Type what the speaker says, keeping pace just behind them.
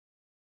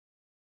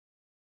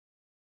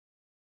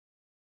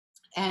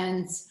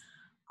And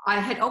I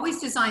had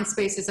always designed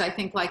spaces, I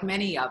think like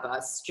many of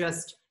us,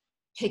 just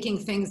picking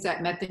things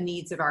that met the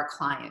needs of our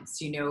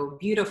clients, you know,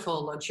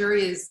 beautiful,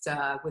 luxurious,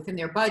 within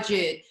their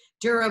budget,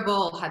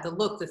 durable, had the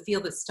look, the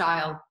feel, the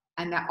style,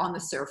 and that on the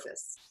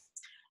surface.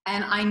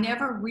 And I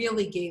never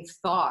really gave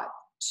thought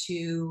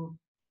to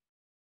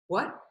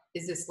what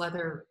is this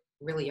leather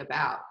really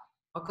about?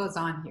 What goes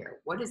on here?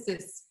 What is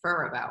this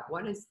fur about?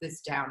 What is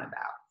this down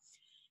about?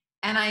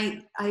 And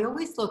I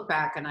always look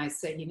back and I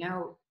say, you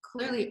know,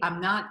 clearly I'm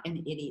not an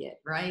idiot,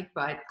 right?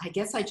 But I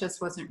guess I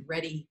just wasn't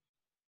ready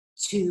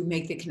to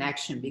make the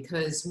connection,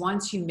 because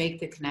once you make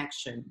the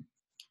connection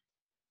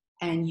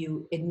and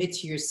you admit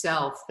to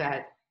yourself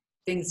that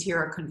things here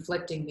are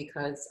conflicting,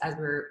 because as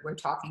we're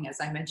talking, as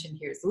I mentioned,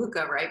 here's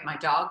Luca, right? My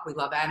dog, we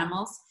love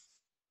animals.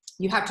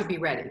 You have to be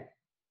ready.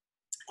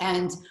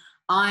 And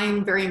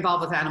I'm very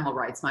involved with animal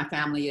rights. My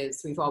family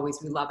is, we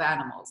love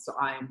animals. So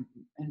I'm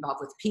involved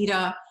with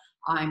PETA.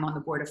 I'm on the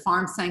board of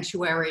Farm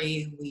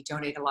Sanctuary. We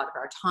donate a lot of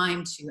our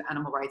time to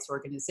animal rights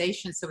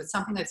organizations. So it's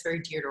something that's very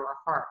dear to our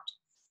heart.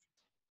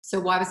 So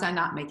why was I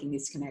not making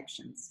these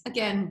connections?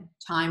 Again,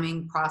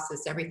 timing,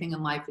 process, everything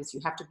in life is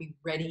you have to be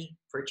ready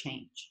for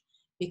change.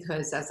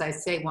 Because as I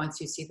say, once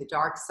you see the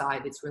dark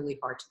side, it's really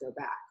hard to go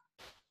back.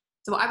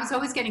 So I was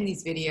always getting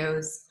these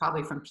videos,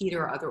 probably from PETA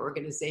or other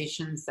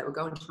organizations, that would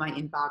go into my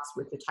inbox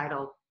with the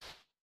title,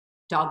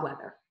 dog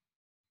leather.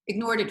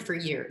 Ignored it for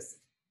years.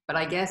 But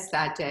I guess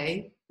that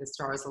day, the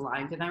stars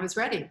aligned and I was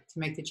ready to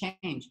make the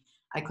change.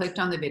 I clicked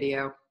on the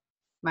video,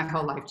 my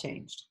whole life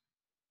changed,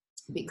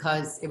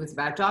 because it was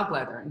about dog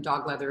leather, and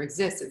dog leather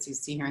exists, as you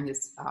see here in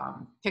this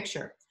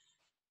picture.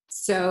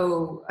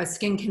 So a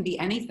skin can be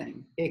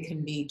anything. It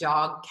can be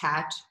dog,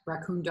 cat,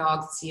 raccoon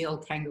dog, seal,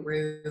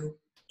 kangaroo,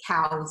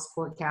 cows,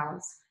 poor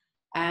cows.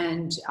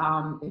 And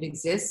it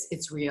exists,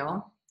 it's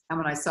real. And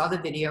when I saw the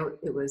video,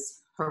 it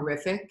was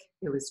horrific,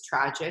 it was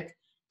tragic.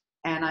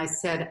 And I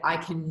said, I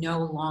can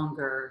no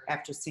longer,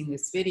 after seeing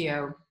this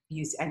video,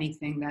 use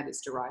anything that is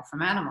derived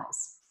from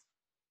animals.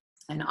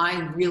 And I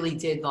really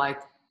did like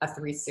a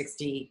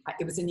 360,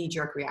 it was a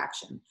knee-jerk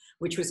reaction,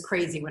 which was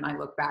crazy when I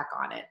look back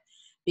on it,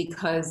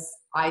 because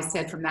I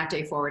said from that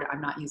day forward,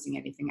 I'm not using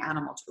anything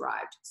animal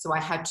derived. So I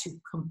had to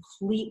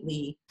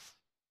completely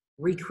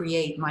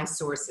recreate my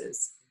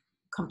sources,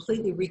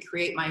 completely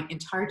recreate my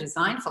entire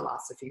design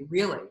philosophy,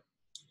 really.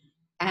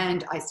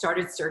 And I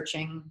started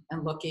searching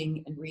and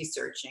looking and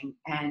researching,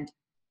 and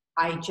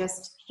I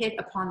just hit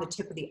upon the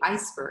tip of the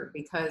iceberg,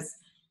 because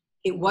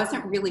it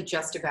wasn't really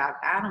just about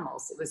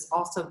animals. It was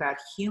also about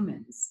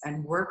humans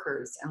and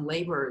workers and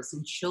laborers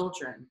and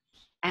children.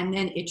 And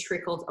then it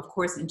trickled, of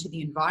course, into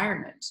the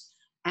environment.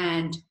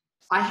 And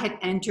I had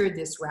entered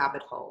this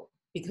rabbit hole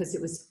because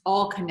it was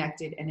all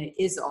connected, and it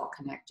is all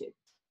connected.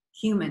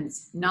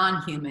 Humans,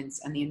 non-humans,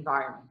 and the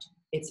environment.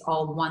 It's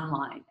all one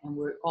line, and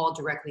we all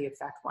directly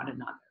affect one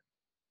another.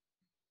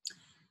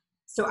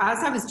 So as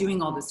I was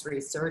doing all this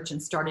research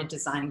and started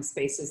designing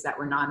spaces that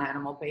were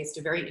non-animal based,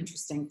 a very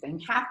interesting thing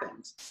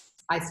happened.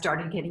 I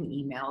started getting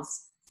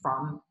emails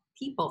from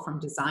people, from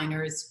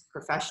designers,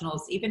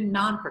 professionals, even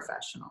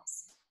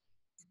non-professionals,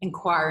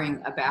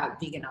 inquiring about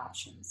vegan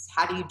options.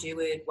 How do you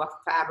do it? What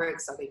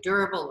fabrics? Are they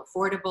durable,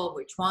 affordable?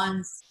 Which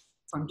ones?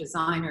 From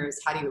designers,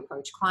 how do you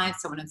approach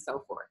clients? So on and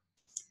so forth.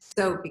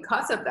 So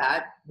because of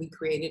that, we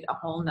created a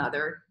whole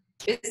nother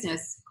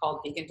business called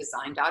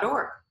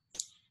vegandesign.org.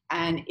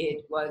 And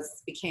it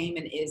became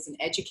and is an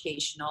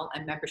educational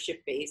and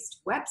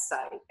membership-based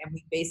website. And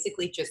we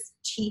basically just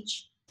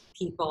teach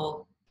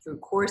people through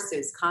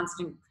courses,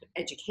 constant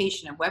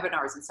education and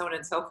webinars and so on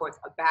and so forth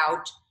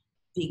about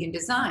vegan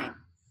design.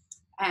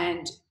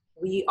 And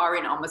we are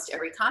in almost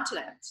every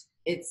continent.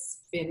 It's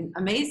been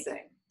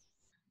amazing.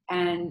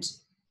 And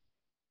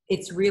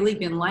it's really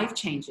been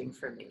life-changing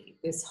for me.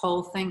 This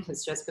whole thing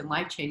has just been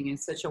life-changing in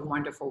such a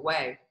wonderful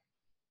way.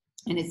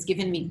 And it's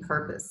given me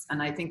purpose.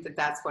 And I think that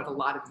that's what a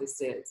lot of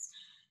this is.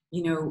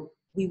 You know,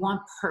 we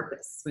want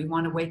purpose. We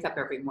want to wake up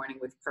every morning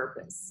with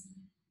purpose.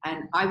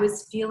 And I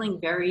was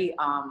feeling very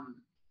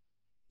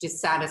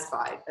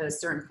dissatisfied at a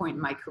certain point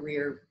in my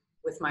career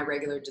with my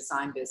regular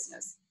design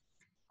business.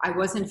 I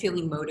wasn't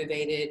feeling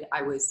motivated.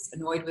 I was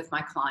annoyed with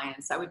my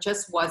clients. I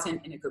just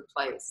wasn't in a good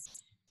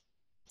place.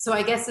 So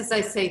I guess, as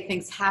I say,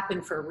 things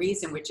happen for a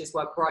reason, which is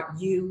what brought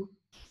you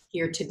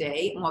here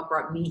today and what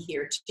brought me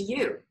here to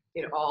you.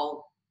 It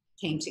all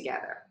came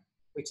together,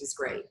 which is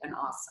great and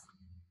awesome.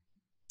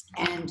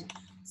 And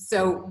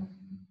so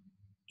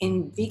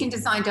in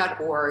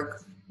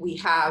vegandesign.org, we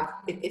have,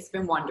 it's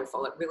been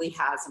wonderful. It really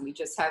has. And we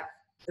just have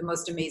the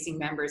most amazing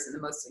members and the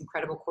most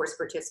incredible course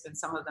participants.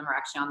 Some of them are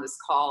actually on this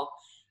call.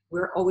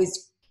 We're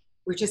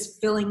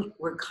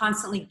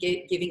constantly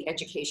giving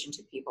education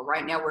to people.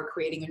 Right now, we're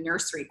creating a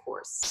nursery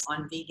course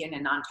on vegan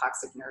and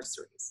non-toxic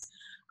nurseries.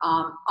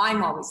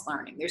 I'm always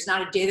learning. There's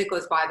not a day that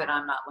goes by that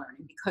I'm not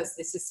learning, because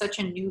this is such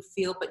a new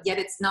field, but yet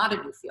it's not a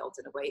new field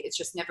in a way. It's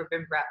just never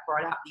been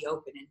brought out in the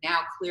open. And now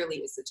clearly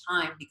is the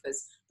time,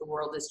 because the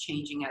world is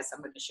changing, as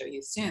I'm going to show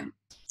you soon.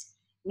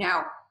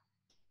 Now,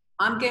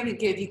 I'm going to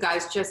give you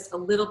guys just a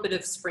little bit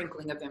of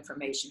sprinkling of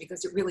information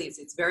because it really is,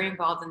 it's very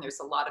involved and there's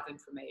a lot of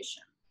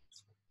information.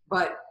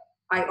 But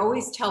I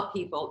always tell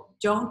people,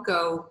 don't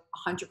go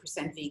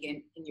 100%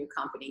 vegan in your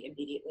company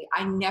immediately.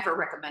 I never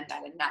recommend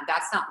that, and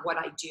that's not what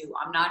I do.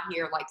 I'm not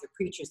here like the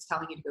preachers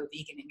telling you to go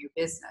vegan in your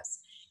business,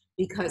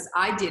 because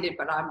I did it,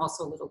 but I'm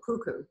also a little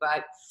cuckoo.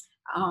 But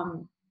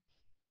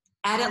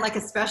add it like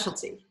a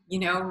specialty, you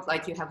know,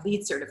 like you have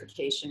LEED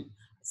certification,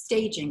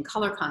 staging,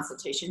 color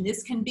consultation.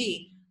 This can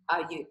be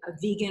a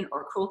vegan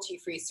or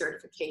cruelty-free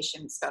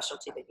certification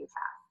specialty that you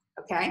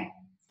have, okay?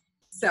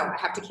 So I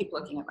have to keep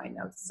looking at my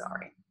notes,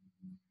 sorry.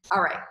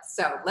 All right,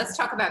 so let's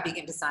talk about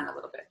vegan design a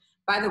little bit.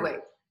 By the way,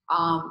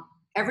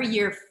 every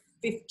year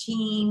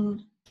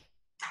 1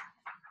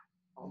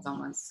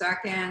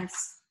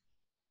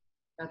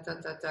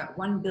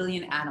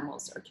 billion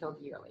animals are killed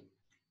yearly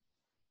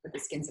with the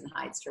skins and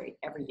hides trade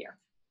every year,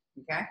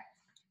 okay?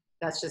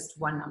 That's just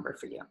one number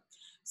for you.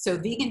 So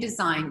vegan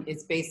design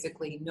is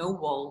basically no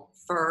wool,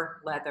 fur,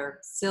 leather,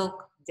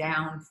 silk,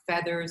 down,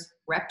 feathers,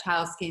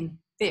 reptile skin,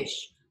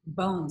 fish,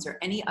 bones, or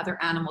any other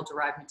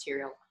animal-derived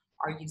material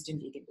are used in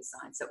vegan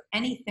design. So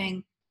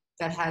anything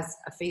that has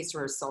a face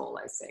or a soul,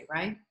 I say,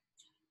 right?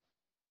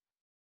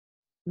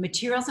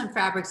 Materials and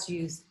fabrics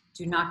used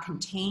do not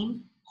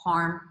contain,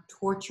 harm,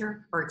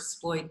 torture, or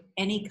exploit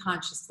any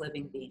conscious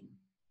living being.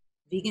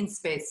 Vegan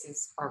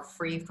spaces are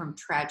free from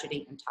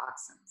tragedy and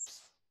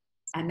toxins.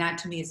 And that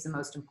to me is the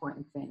most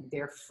important thing.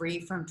 They're free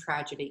from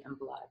tragedy and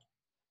blood.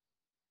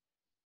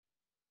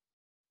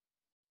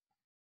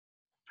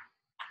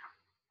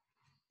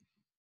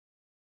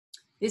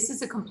 This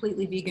is a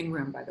completely vegan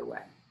room, by the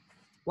way,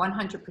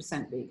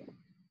 100% vegan.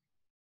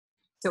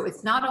 So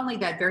it's not only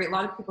that a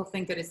lot of people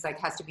think that it's like,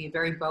 has to be a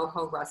very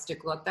boho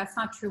rustic look. That's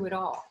not true at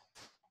all.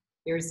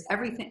 There's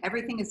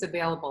everything is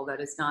available that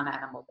is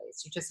non-animal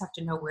based. You just have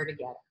to know where to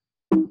get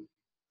it.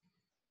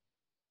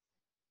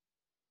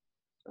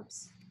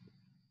 Oops.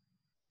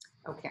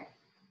 Okay.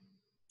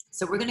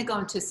 So we're gonna go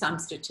into some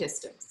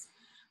statistics,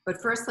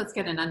 but first let's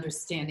get an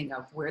understanding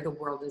of where the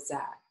world is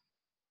at.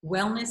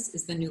 Wellness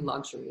is the new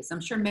luxury. As I'm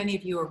sure many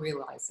of you are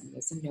realizing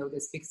this and know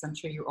this because I'm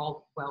sure you're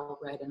all well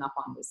read and up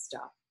on this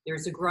stuff.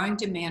 There's a growing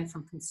demand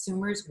from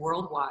consumers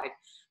worldwide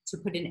to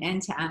put an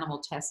end to animal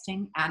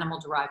testing,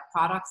 animal-derived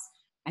products,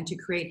 and to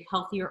create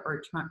healthier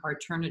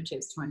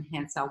alternatives to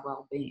enhance our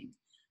well-being.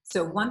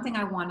 So one thing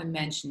I want to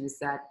mention is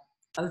that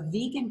a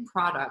vegan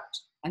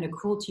product and a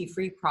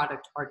cruelty-free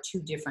product are two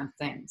different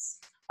things.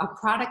 A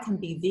product can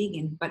be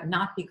vegan but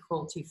not be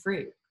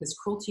cruelty-free, because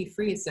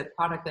cruelty-free is a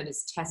product that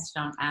is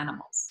tested on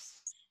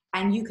animals.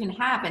 And you can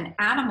have an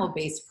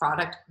animal-based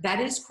product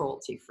that is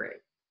cruelty-free.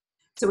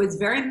 So it's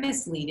very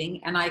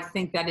misleading, and I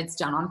think that it's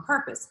done on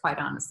purpose, quite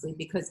honestly,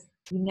 because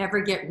you never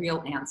get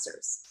real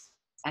answers.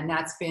 And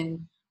that's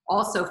been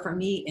also for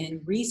me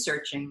in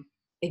researching,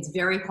 it's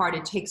very hard.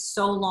 It takes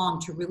so long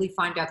to really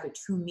find out the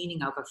true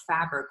meaning of a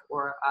fabric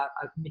or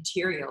a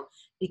material,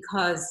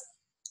 because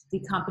the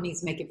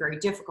companies make it very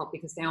difficult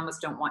because they almost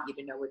don't want you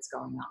to know what's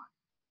going on.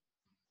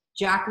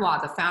 Jack Waugh,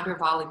 the founder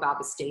of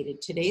Alibaba, stated,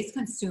 "Today's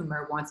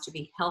consumer wants to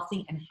be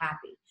healthy and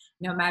happy,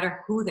 no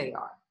matter who they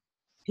are.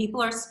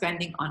 People are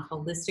spending on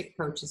holistic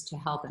approaches to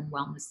health and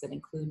wellness that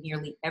include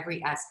nearly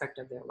every aspect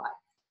of their life."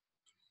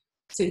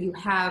 So you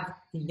have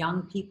the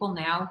young people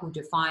now who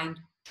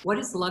defined what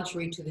is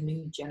luxury to the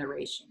new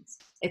generations.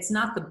 It's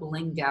not the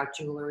blinged out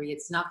jewelry.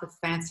 It's not the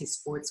fancy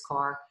sports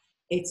car.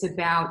 It's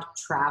about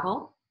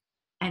travel,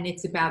 and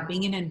it's about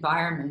being in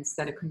environments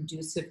that are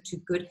conducive to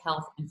good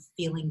health and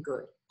feeling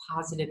good,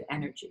 positive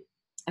energy.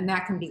 And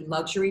that can be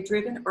luxury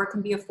driven or it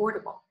can be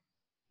affordable.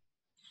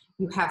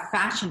 You have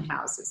fashion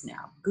houses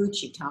now,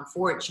 Gucci, Tom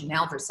Ford,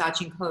 Chanel, Versace,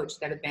 and Coach,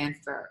 that have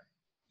banned fur.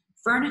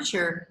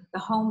 Furniture, the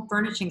home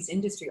furnishings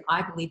industry,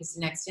 I believe is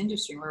the next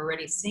industry. We're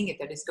already seeing it,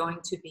 that is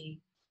going to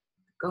be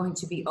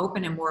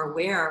open and more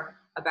aware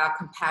about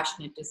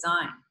compassionate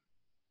design.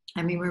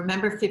 I mean,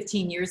 remember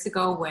 15 years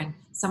ago when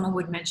someone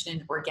would mention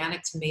an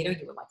organic tomato,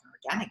 you were like, an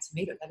organic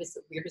tomato? That is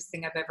the weirdest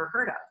thing I've ever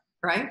heard of,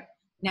 right?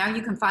 Now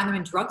you can find them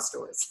in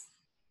drugstores.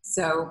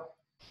 So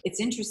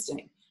it's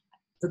interesting.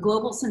 The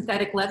global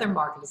synthetic leather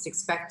market is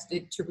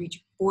expected to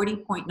reach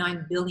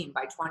 40.9 billion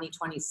by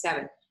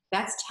 2027.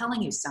 That's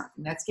telling you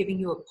something. That's giving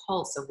you a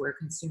pulse of where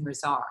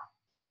consumers are.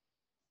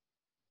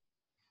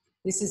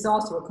 This is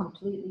also a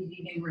completely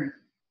vegan room,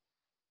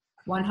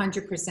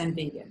 100%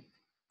 vegan.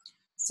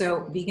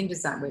 So vegan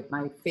design, wait,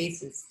 my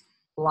face is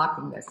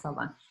blocking this, hold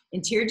on.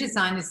 Interior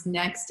design is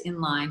next in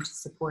line to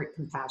support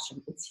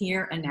compassion. It's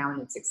here and now and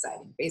it's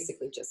exciting.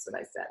 Basically just what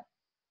I said.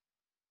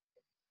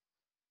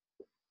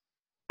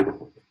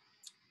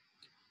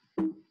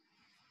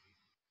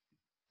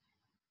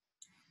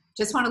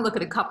 Just want to look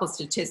at a couple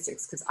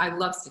statistics because I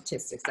love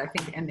statistics, I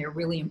think, and they're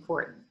really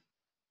important.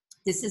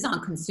 This is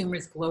on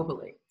consumers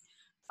globally.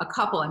 A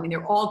couple, I mean,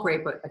 they're all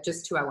great, but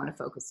just two I want to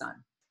focus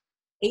on.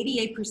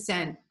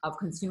 88% of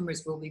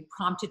consumers will be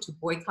prompted to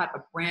boycott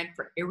a brand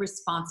for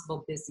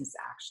irresponsible business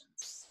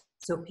actions.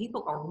 So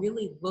people are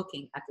really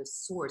looking at the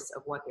source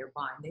of what they're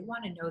buying. They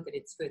want to know that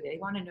it's good. They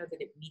want to know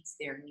that it meets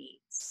their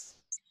needs.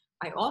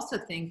 I also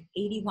think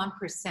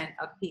 81%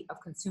 of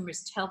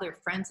consumers tell their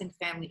friends and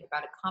family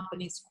about a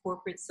company's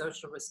corporate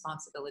social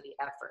responsibility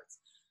efforts.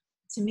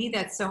 To me,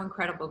 that's so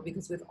incredible,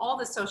 because with all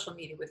the social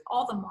media, with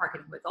all the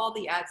marketing, with all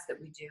the ads that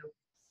we do,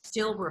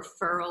 still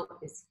referral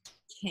is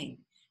king.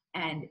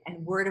 And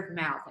word of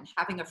mouth, and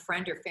having a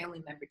friend or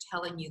family member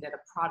telling you that a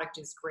product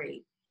is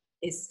great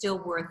is still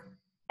worth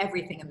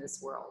everything in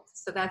this world.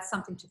 So that's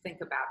something to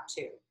think about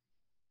too.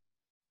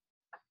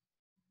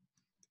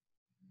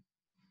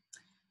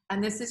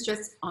 And this is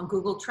just on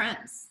Google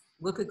Trends.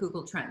 Look at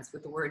Google Trends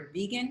with the word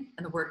vegan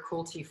and the word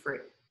cruelty-free.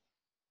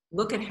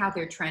 Look at how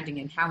they're trending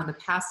and how in the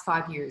past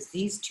 5 years,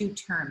 these two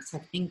terms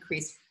have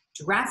increased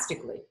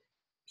drastically.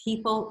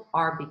 People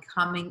are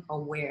becoming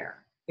aware.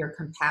 They're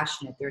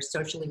compassionate. They're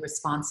socially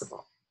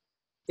responsible.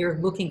 They're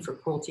looking for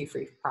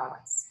cruelty-free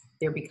products.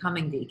 They're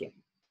becoming vegan.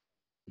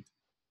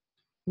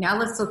 Now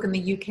let's look in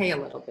the UK a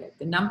little bit.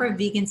 The number of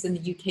vegans in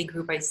the UK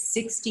grew by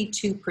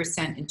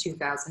 62% in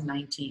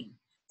 2019.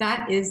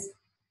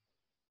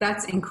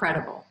 That's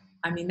incredible.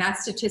 I mean, that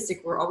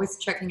statistic, we're always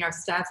checking our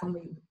stats. When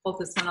we pulled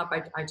this one up,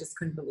 I just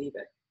couldn't believe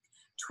it.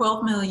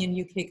 12 million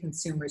UK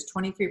consumers,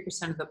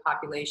 23% of the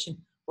population,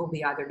 will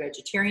be either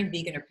vegetarian,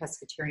 vegan, or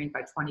pescatarian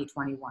by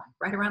 2021,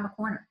 right around the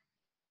corner.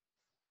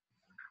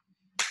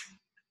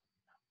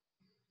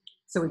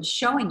 So it's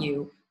showing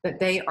you that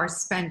they are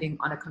spending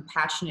on a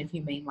compassionate,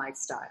 humane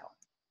lifestyle.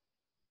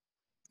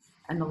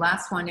 And the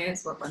last one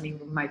is, well, let me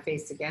move my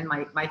face again.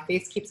 My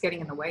face keeps getting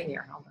in the way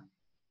here, hold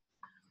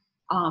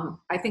on.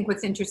 I think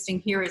what's interesting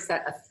here is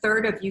that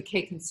 1/3 of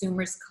UK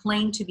consumers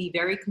claim to be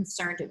very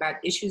concerned about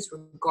issues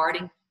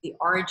regarding the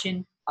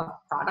origin of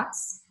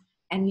products,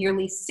 and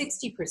nearly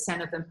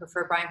 60% of them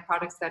prefer buying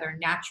products that are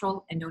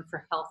natural and known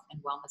for health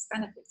and wellness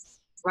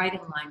benefits, right in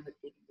line with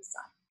vegan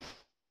design.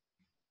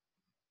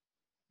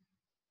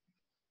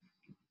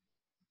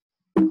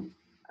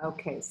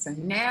 Okay, so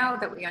now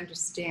that we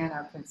understand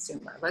our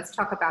consumer, let's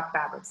talk about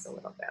fabrics a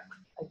little bit.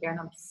 Again,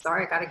 I'm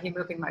sorry, I gotta keep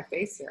moving my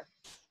face here.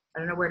 I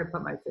don't know where to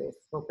put my face.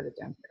 We'll put it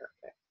down here,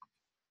 okay.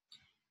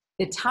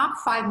 The top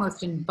 5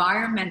 most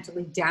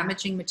environmentally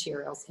damaging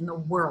materials in the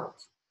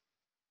world,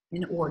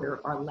 in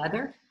order, are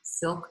leather,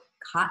 silk,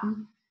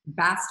 cotton,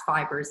 bast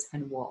fibers,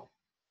 and wool.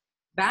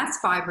 Bast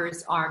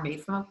fibers are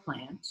made from a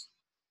plant,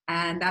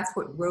 and that's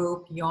what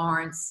rope,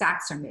 yarn,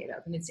 sacks are made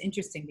of. And it's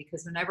interesting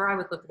because whenever I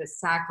would look at a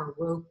sack or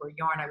rope or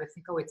yarn, I would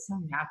think, oh, it's so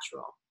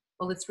natural.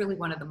 Well, it's really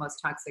one of the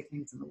most toxic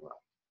things in the world.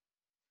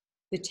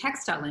 The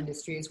textile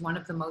industry is one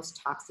of the most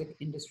toxic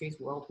industries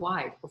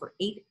worldwide. Over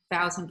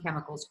 8,000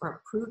 chemicals are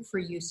approved for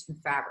use in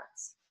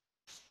fabrics.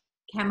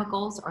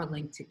 Chemicals are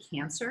linked to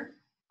cancer,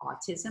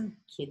 autism,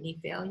 kidney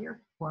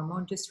failure,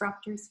 hormone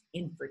disruptors,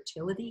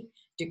 infertility,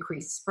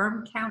 decreased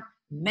sperm count,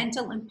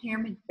 mental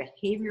impairment,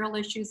 behavioral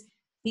issues,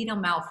 fetal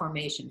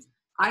malformations.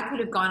 I could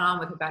have gone on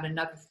with about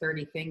another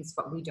 30 things,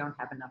 but we don't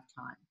have enough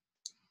time.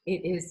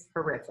 It is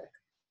horrific.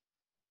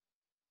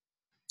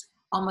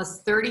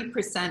 Almost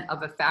 30%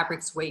 of a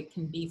fabric's weight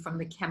can be from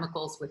the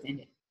chemicals within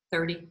it,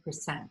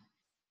 30%.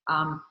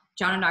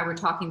 John and I were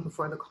talking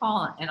before the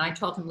call, and I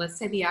told him, let's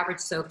say the average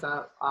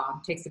sofa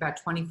takes about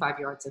 25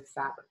 yards of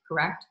fabric,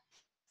 correct?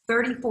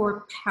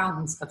 34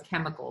 pounds of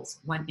chemicals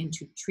went in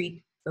to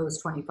treat those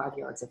 25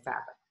 yards of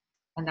fabric.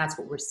 And that's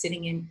what we're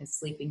sitting in and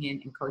sleeping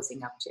in and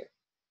cozying up to.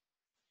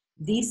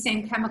 These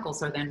same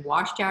chemicals are then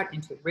washed out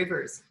into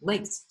rivers,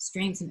 lakes,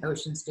 streams, and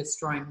oceans,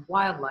 destroying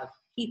wildlife,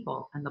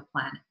 people, and the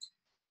planet.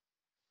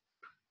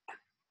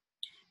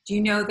 Do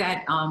you know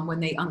that when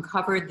they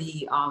uncovered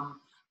the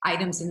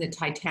items in the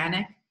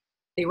Titanic,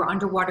 they were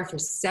underwater for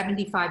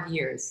 75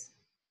 years.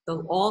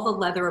 All the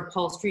leather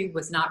upholstery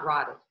was not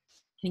rotted.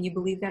 Can you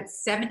believe that?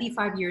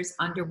 75 years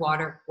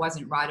underwater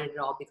wasn't rotted at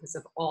all because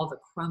of all the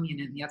chromium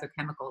and the other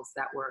chemicals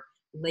that were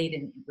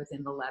laden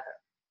within the leather.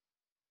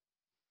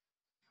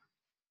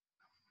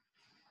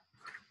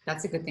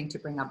 That's a good thing to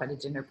bring up at a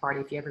dinner party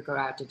if you ever go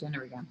out to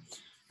dinner again.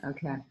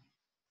 Okay.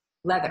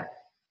 Leather.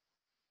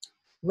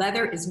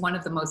 Leather is one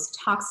of the most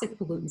toxic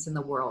pollutants in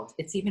the world.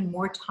 It's even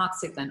more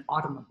toxic than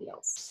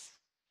automobiles.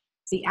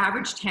 The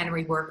average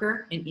tannery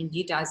worker in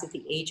India dies at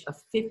the age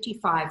of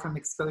 55 from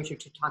exposure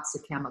to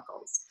toxic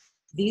chemicals.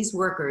 These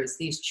workers,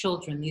 these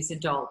children, these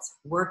adults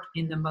work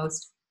in the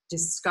most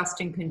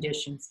disgusting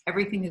conditions.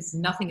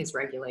 Nothing is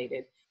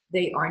regulated.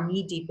 They are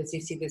knee deep, as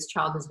you see this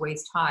child is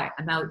waist high,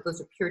 and now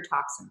those are pure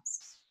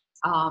toxins.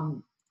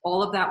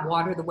 All of that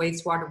water, the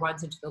wastewater,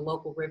 runs into the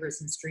local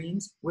rivers and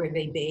streams where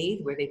they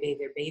bathe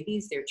their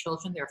babies, their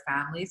children, their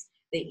families.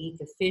 They eat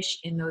the fish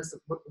in those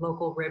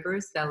local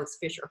rivers. Those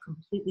fish are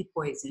completely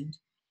poisoned.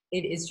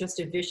 It is just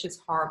a vicious,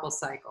 horrible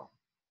cycle.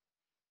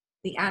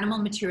 The animal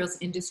materials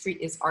industry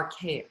is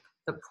archaic.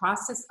 The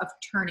process of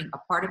turning a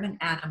part of an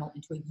animal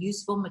into a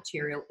useful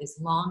material is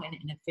long and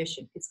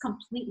inefficient. It's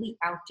completely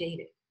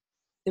outdated.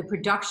 The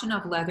production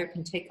of leather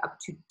can take up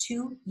to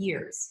 2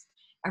 years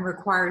and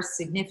requires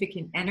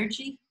significant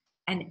energy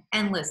and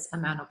endless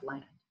amount of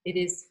land. It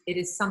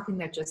is something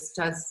that just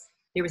does,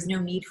 there is no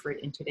need for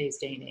it in today's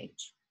day and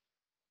age.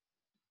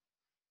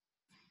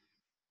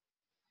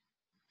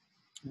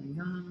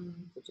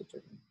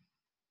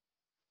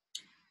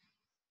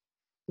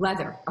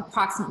 Leather,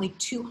 approximately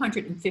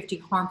 250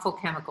 harmful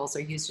chemicals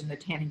are used in the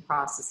tanning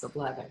process of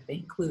leather. They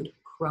include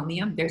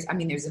chromium. There's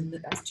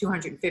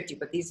 250,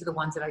 but these are the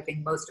ones that I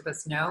think most of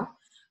us know.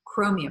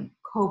 Chromium,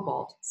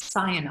 cobalt,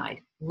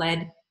 cyanide,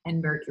 lead,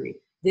 and mercury.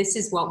 This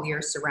is what we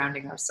are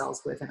surrounding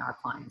ourselves with and our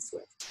clients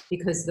with,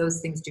 because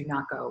those things do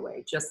not go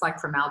away. Just like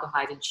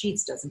formaldehyde in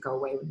sheets doesn't go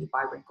away when you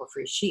buy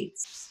wrinkle-free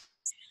sheets.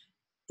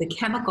 The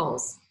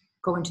chemicals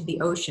go into the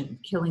ocean,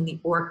 killing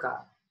the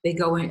orca. They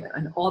go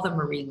in all the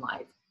marine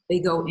life. They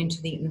go into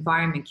the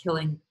environment,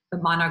 killing the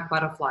monarch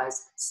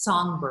butterflies,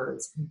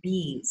 songbirds,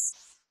 bees.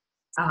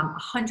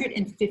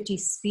 150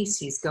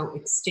 species go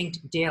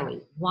extinct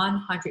daily.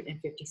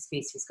 150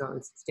 species go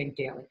extinct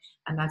daily.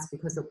 And that's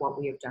because of what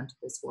we have done to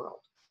this world.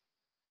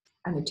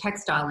 And the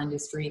textile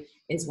industry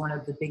is one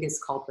of the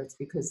biggest culprits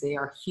because they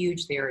are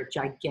huge, they are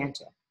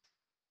gigantic.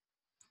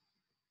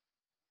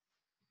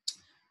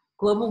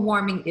 Global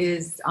warming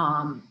is,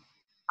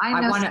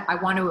 I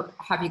want to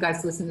have you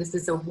guys listen. This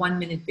is a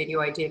 1-minute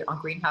video I did on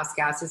greenhouse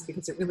gases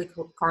because it really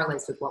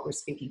correlates with what we're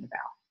speaking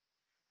about.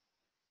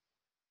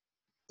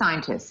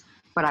 Scientists,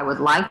 but I would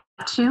like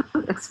to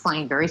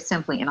explain very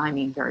simply, and I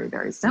mean very,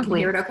 very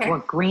simply,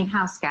 what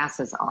greenhouse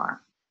gases are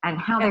and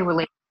how they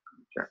relate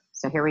to temperature.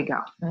 So here we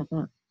go.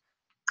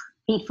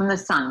 Heat from the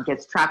sun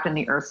gets trapped in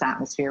the Earth's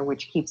atmosphere,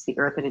 which keeps the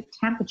Earth at a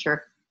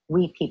temperature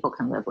we people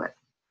can live with.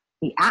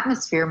 The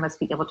atmosphere must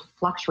be able to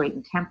fluctuate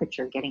in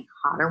temperature, getting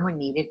hotter when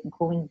needed and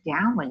cooling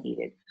down when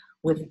needed.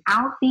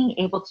 Without being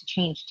able to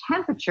change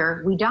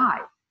temperature, we die.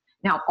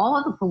 Now, all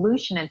of the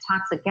pollution and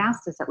toxic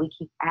gases that we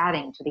keep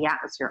adding to the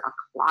atmosphere are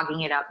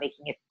clogging it up,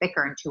 making it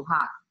thicker and too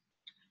hot.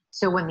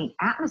 So when the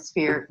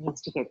atmosphere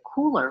needs to get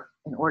cooler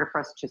in order for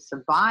us to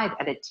survive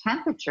at a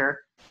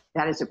temperature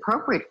that is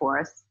appropriate for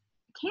us,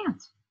 it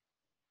can't.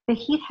 The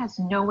heat has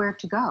nowhere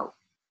to go.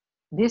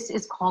 This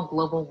is called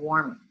global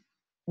warming.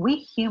 We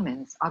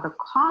humans are the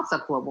cause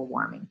of global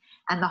warming,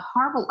 and the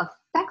horrible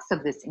effects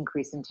of this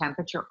increase in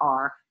temperature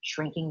are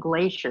shrinking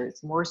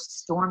glaciers, more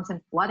storms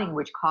and flooding,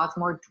 which cause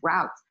more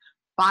droughts,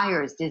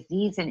 fires,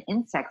 disease and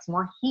insects,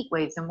 more heat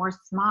waves and more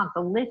smog.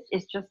 The list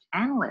is just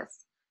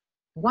endless.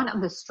 One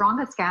of the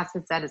strongest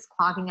gases that is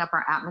clogging up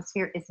our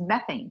atmosphere is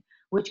methane,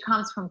 which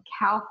comes from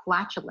cow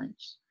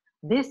flatulence.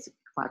 This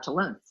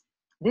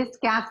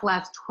gas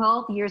lasts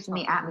 12 years in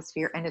the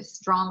atmosphere and is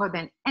stronger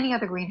than any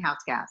other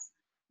greenhouse gas.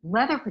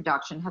 Leather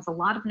production has a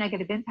lot of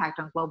negative impact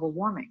on global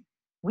warming.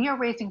 We are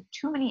raising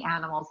too many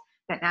animals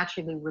that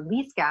naturally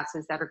release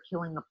gases that are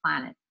killing the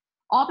planet,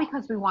 all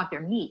because we want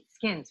their meat,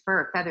 skins,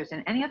 fur, feathers,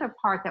 and any other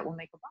part that will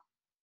make a buck.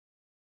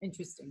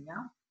 Interesting,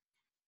 no?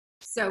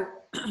 So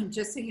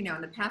just so you know,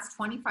 in the past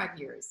 25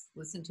 years,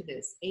 listen to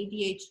this,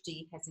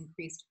 ADHD has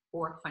increased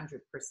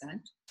 400%.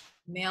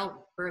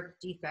 Male birth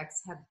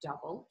defects have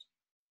doubled.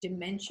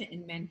 Dementia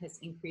in men has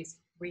increased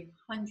 300%.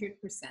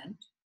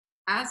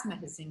 Asthma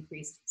has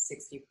increased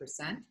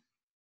 60%.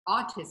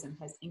 Autism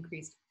has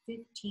increased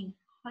 1,500%.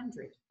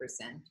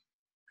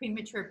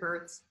 Premature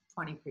births,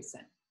 20%.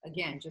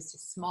 Again, just a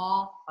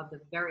small of the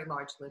very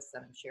large list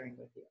that I'm sharing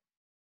with you.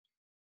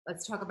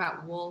 Let's talk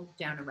about wool,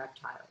 down, and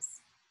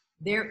reptiles.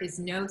 There is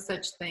no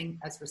such thing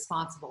as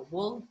responsible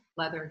wool,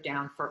 leather,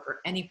 down, fur, or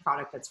any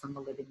product that's from a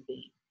living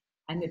being.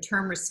 And the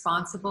term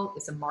responsible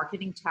is a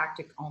marketing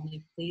tactic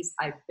only. Please,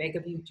 I beg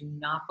of you, do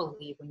not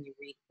believe when you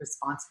read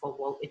responsible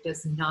wool. It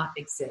does not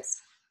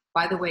exist.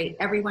 By the way,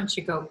 everyone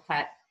should go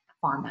pet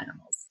farm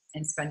animals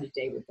and spend a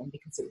day with them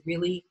because it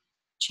really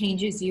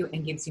changes you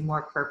and gives you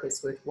more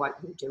purpose with what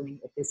you're doing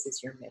if this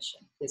is your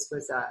mission. This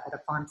was at a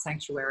farm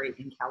sanctuary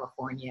in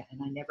California,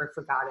 and I never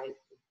forgot it.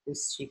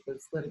 This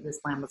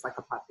lamb was like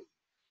a puppy.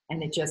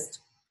 And it just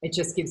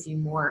gives you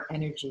more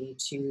energy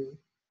to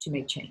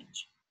make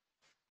change.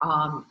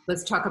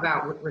 Let's talk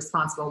about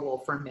responsible wool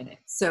for a minute.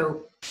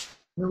 So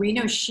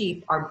merino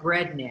sheep are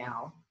bred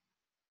now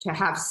to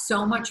have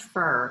so much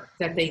fur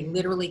that they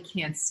literally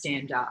can't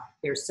stand up.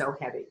 They're so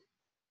heavy.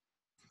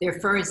 Their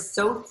fur is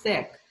so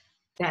thick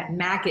that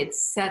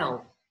maggots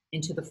settle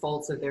into the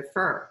folds of their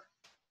fur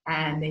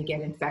and they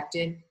get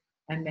infected,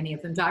 and many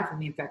of them die from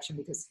the infection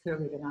because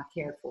clearly they're not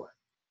cared for.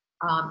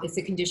 It's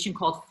a condition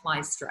called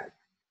fly strike.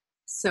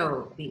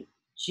 So the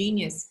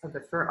genius of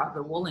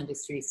the wool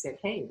industry said,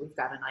 hey, we've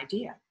got an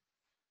idea.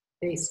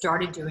 They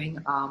started doing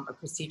a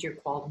procedure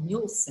called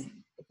mulesing,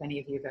 if any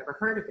of you have ever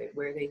heard of it,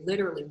 where they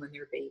literally, when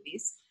they're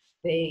babies,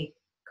 they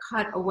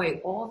cut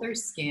away all their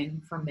skin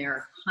from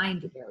their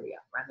hind area,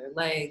 around their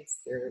legs,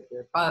 their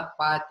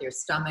butt, their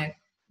stomach,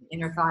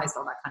 inner thighs,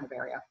 all that kind of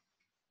area.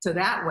 So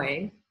that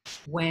way,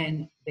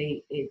 when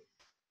it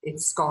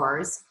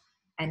scars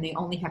and they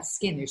only have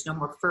skin, there's no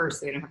more fur,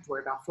 so they don't have to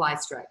worry about fly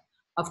strike.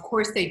 Of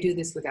course, they do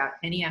this without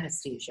any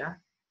anesthesia.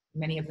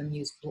 Many of them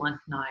use blunt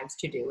knives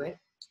to do it,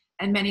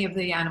 and many of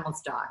the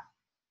animals die.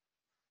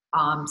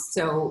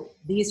 So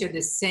these are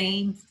the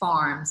same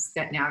farms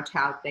that now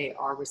tout they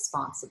are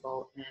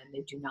responsible and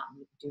they do not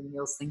do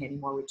mulesing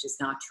anymore, which is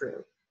not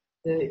true.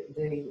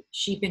 The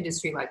sheep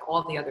industry, like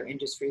all the other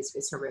industries,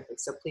 is horrific.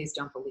 So please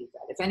don't believe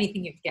that. If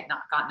anything you've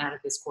not gotten out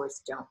of this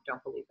course,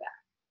 don't believe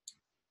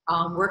that.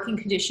 Working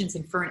conditions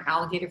in fur and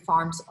alligator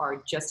farms are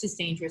just as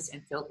dangerous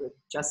and filled with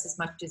just as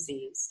much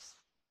disease.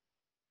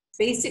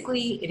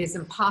 Basically, it is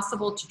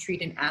impossible to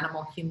treat an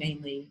animal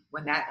humanely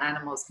when that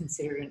animal is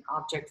considered an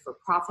object for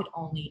profit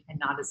only and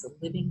not as a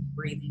living,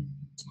 breathing,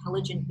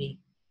 intelligent being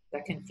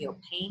that can feel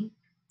pain,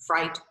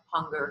 fright,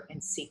 hunger,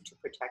 and seek to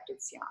protect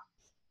its young.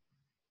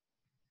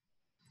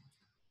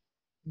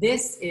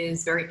 This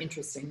is very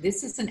interesting.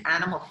 This is an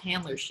animal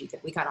handler sheet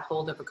that we got a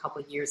hold of a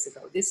couple of years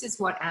ago. This is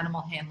what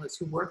animal handlers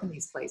who work in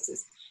these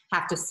places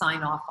have to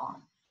sign off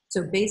on.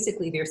 So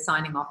basically, they're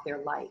signing off their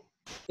life.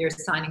 They're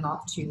signing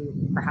off to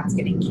perhaps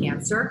getting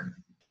cancer,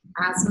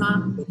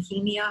 asthma,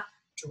 leukemia,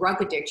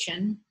 drug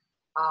addiction,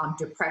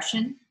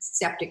 depression,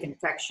 septic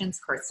infections,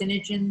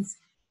 carcinogens,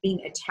 being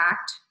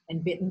attacked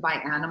and bitten by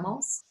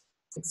animals,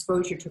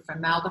 exposure to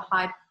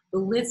formaldehyde. The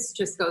list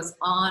just goes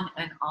on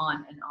and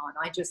on and on.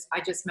 I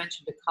just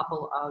mentioned a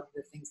couple of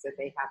the things that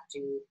they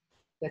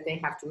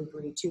have to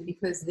agree to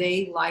because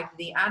they, like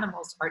the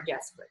animals, are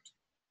desperate.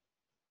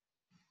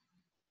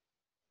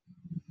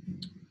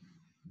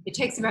 It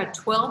takes about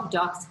 12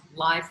 ducks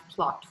live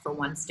plucked for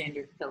one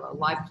standard pillow.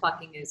 Live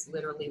plucking is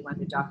literally when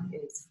the duck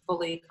is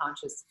fully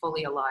conscious,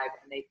 fully alive,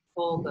 and they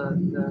pull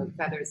the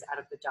feathers out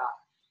of the duck.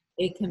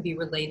 It can be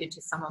related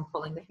to someone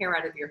pulling the hair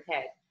out of your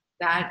head.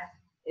 That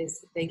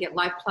is, they get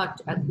live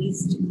plucked at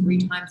least 3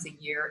 times a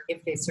year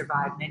if they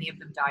survive. Many of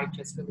them die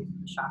just really from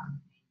the shock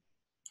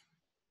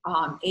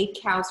of pain. 8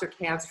 cows or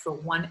calves for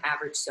one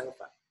average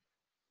sofa.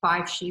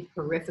 5 sheep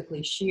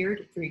horrifically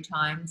sheared 3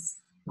 times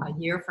a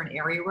year for an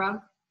area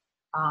rug.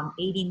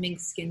 80 mink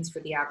skins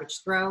for the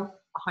average throw,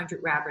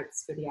 100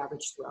 rabbits for the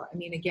average throw. I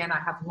mean, again, I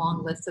have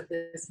long lists of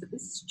this, but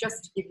this is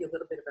just to give you a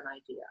little bit of an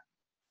idea.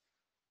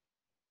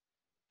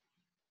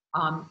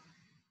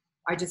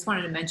 I just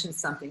wanted to mention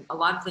something. A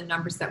lot of the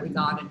numbers that we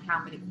got and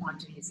how many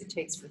quantities it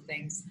takes for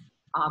things.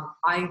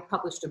 I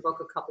published a book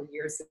a couple of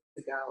years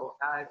ago,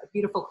 a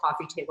beautiful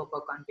coffee table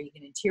book on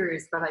vegan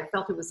interiors, but I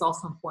felt it was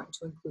also important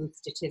to include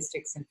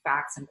statistics and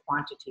facts and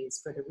quantities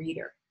for the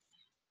reader.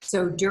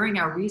 So during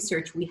our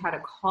research, we had to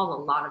call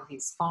a lot of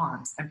these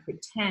farms and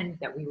pretend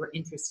that we were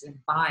interested in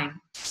buying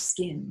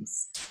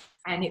skins.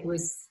 And it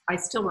was, I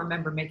still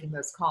remember making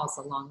those calls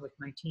along with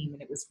my team,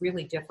 and it was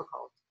really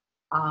difficult.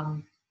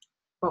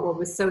 But what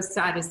was so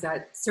sad is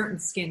that certain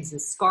skins, the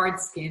scarred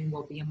skin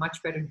will be a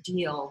much better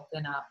deal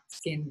than a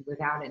skin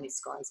without any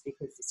scars,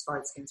 because the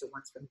scarred skins are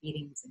ones from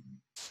beatings and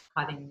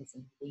cuttings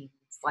and being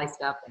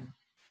sliced up, and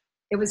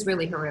it was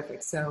really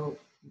horrific. So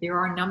there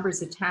are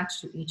numbers attached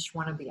to each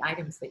one of the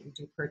items that you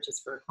do purchase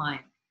for a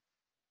client.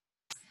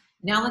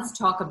 Now let's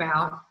talk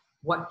about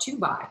what to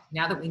buy.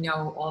 Now that we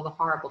know all the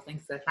horrible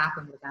things that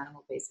happen with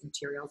animal-based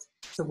materials,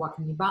 so what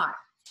can you buy?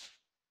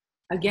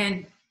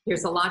 Again,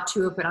 there's a lot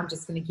to it, but I'm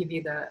just going to give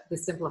you the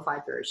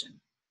simplified version.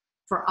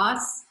 For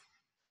us,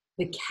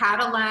 the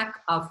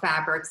Cadillac of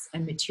fabrics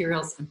and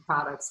materials and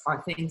products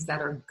are things that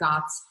are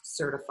GOTS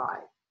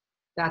certified.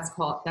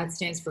 That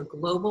stands for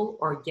Global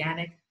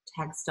Organic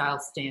Textile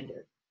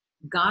Standard.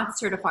 GOTS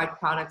certified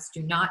products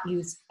do not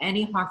use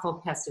any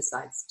harmful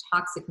pesticides,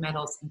 toxic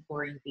metals, and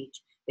chlorine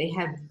bleach. They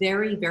have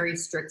very, very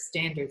strict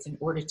standards in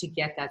order to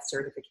get that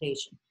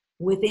certification.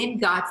 Within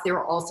GOTS, there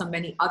are also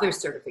many other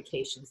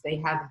certifications. They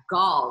have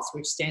GOLS,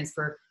 which stands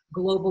for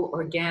Global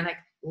Organic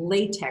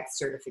Latex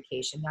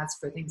Certification. That's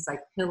for things like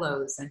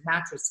pillows and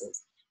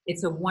mattresses.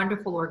 It's a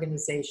wonderful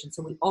organization.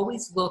 So we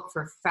always look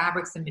for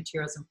fabrics and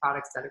materials and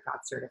products that are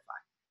GOTS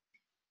certified.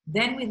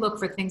 Then we look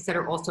for things that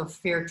are also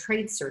fair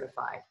trade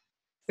certified.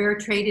 Fair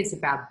trade is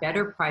about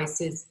better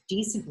prices,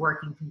 decent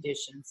working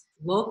conditions,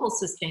 local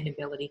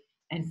sustainability,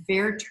 and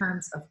fair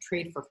terms of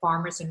trade for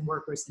farmers and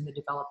workers in the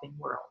developing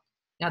world.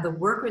 Now, the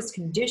workers'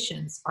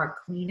 conditions are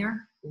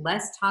cleaner,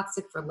 less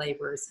toxic for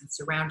laborers and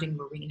surrounding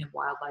marine and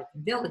wildlife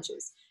and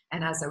villages.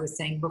 And as I was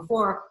saying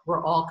before,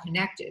 we're all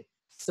connected.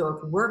 So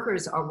if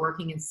workers are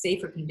working in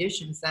safer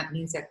conditions, that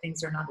means that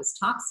things are not as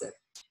toxic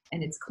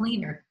and it's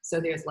cleaner. So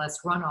there's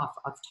less runoff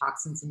of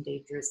toxins and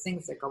dangerous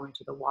things that go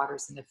into the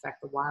waters and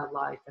affect the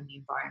wildlife and the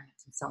environment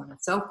and so on and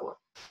so forth,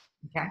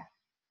 okay?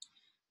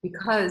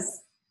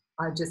 Because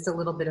just a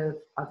little bit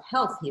of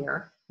health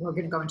here. We're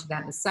going to go into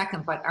that in a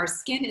second, but our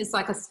skin is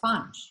like a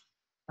sponge.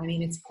 I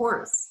mean, it's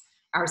porous.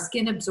 Our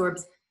skin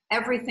absorbs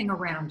everything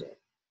around it.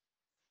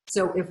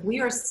 So if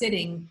we are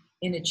sitting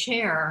in a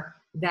chair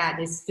that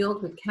is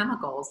filled with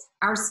chemicals,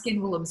 our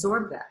skin will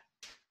absorb that.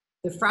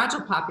 The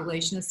fragile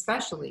population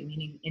especially,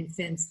 meaning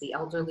infants, the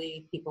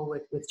elderly, people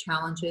with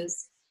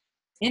challenges.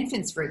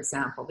 Infants, for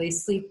example, they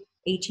sleep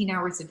 18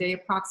 hours a day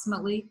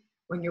approximately.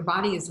 When your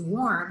body is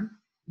warm,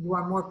 you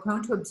are more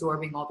prone to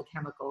absorbing all the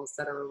chemicals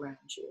that are around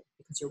you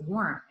because you're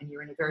warm and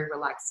you're in a very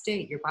relaxed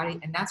state. Your body,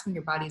 and that's when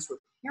your body is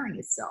repairing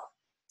itself.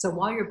 So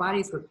while your body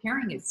is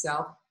repairing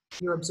itself,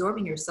 you're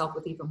absorbing yourself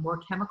with even more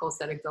chemicals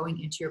that are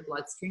going into your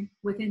bloodstream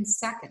within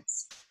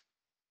seconds.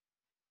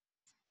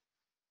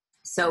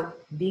 So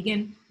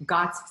vegan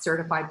GOTS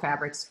certified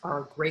fabrics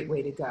are a great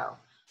way to go.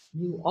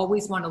 You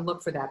always want to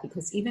look for that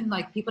because even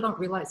like people don't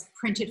realize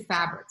printed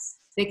fabrics,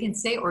 they can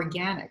say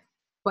organic,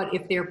 but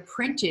if they're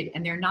printed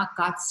and they're not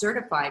GOTS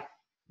certified,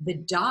 the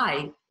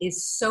dye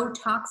is so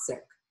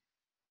toxic,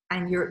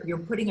 and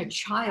you're putting a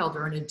child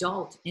or an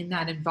adult in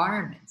that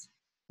environment.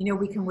 You know,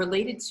 we can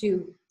relate it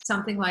to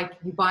something like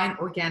you buy an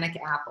organic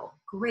apple.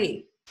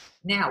 Great.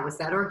 Now, was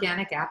that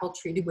organic apple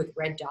treated with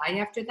red dye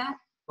after that?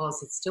 Well,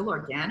 is it still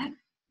organic?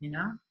 You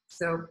know?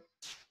 So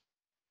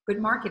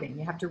good marketing.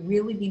 You have to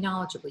really be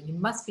knowledgeable. You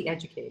must be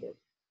educated.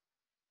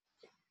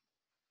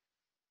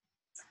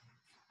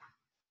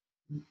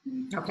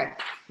 Okay, a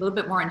little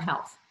bit more on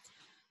health.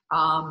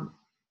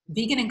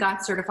 Vegan and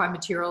GOTS certified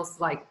materials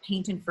like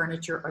paint and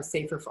furniture are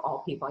safer for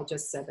all people. I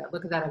just said that.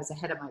 Look at that, I was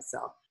ahead of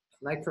myself.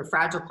 Like for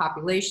fragile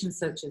populations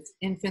such as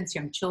infants,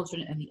 young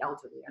children, and the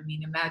elderly. I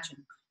mean, imagine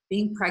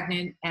being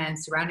pregnant and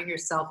surrounding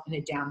yourself in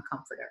a down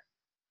comforter.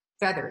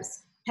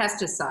 Feathers,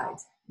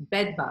 pesticides,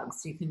 bed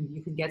bugs. You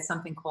can get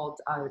something called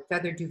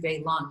feather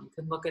duvet lung. You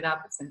can look it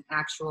up. It's an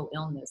actual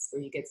illness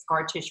where you get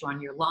scar tissue on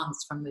your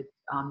lungs from the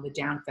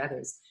down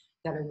feathers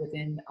that are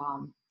within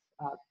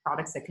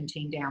products that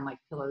contain down, like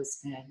pillows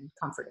and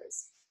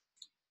comforters.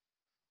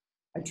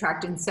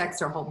 Attract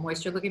insects or hold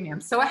moisture. Look at me,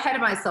 I'm so ahead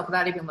of myself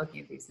without even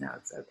looking at these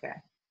notes.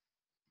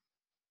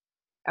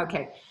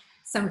 Okay,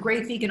 some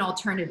great vegan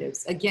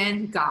alternatives.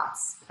 Again,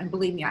 GOTS, and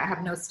believe me, I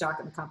have no stock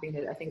in the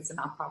company. I think it's a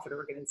nonprofit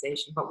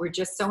organization, but we're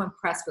just so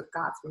impressed with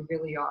GOTS, we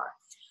really are.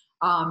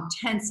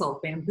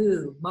 Tencel,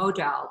 bamboo,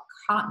 modal,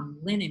 cotton,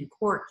 linen,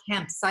 cork,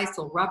 hemp,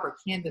 sisal, rubber,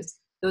 canvas.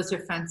 Those are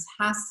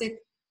fantastic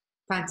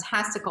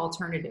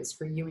alternatives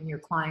for you and your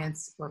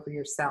clients or for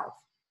yourself.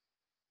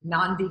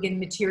 Non-vegan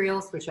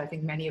materials, which I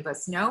think many of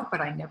us know,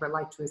 but I never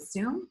like to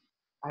assume.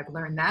 I've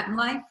learned that in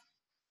life.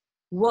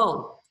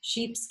 Wool,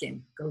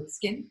 sheepskin,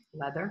 goatskin,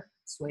 leather,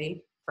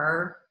 suede,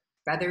 fur,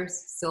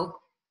 feathers, silk,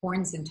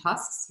 horns and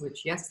tusks,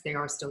 which yes, they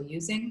are still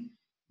using.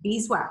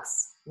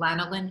 Beeswax,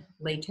 lanolin,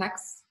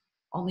 latex,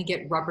 only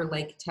get rubber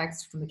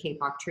latex from the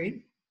kapok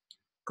tree.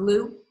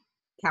 Glue,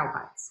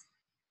 cowhides.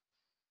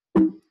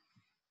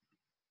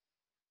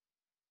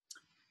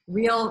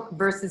 Real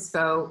versus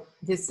faux.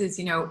 This is,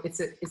 you know, it's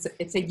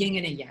a yin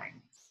and a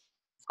yang.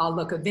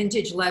 Look, a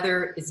vintage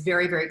leather is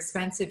very, very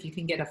expensive. You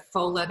can get a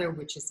faux leather,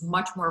 which is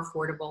much more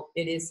affordable.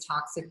 It is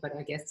toxic, but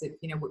I guess it,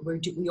 you know,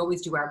 we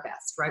always do our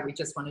best, right? We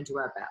just want to do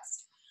our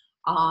best.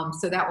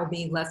 So that will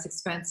be less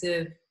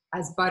expensive.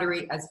 As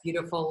buttery, as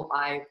beautiful.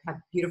 I have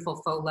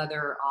beautiful faux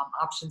leather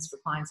options for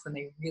clients when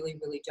they really,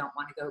 really don't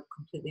want to go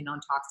completely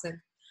non-toxic.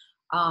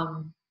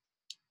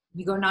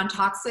 You go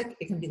non-toxic,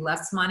 it can be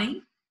less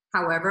money.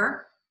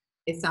 However,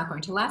 it's not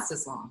going to last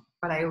as long.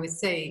 But I always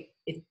say,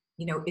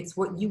 you know, it's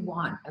what you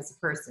want as a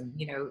person,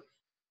 you know,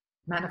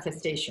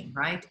 manifestation,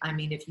 right? I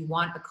mean, if you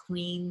want a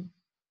clean,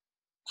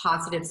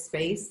 positive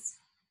space,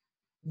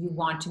 you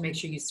want to make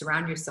sure you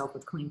surround yourself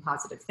with clean,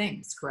 positive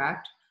things,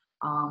 correct?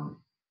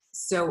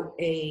 So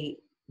a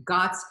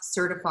GOTS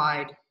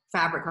certified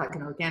fabric, like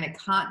an organic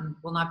cotton,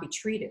 will not be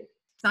treated.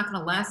 It's not going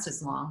to last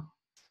as long,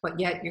 but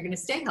yet you're going to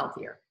stay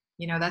healthier.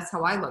 You know, that's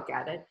how I look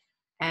at it.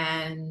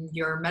 And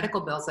your medical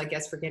bills, I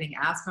guess, for getting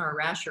asthma or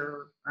rash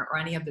or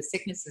any of the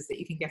sicknesses that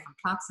you can get from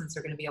toxins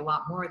are going to be a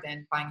lot more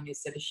than buying a new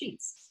set of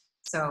sheets.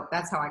 So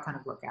that's how I kind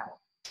of look at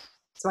it.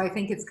 So I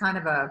think it's kind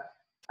of a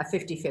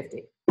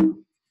 50-50.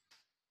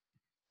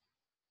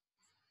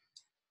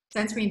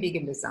 Sensory and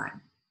vegan design.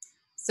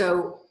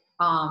 So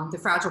the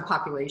fragile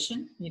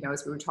population, you know,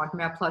 as we were talking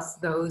about, plus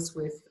those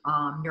with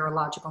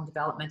neurological and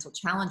developmental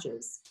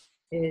challenges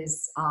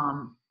is,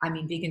 I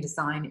mean, vegan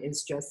design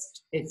is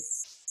just,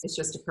 it's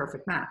just a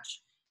perfect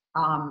match.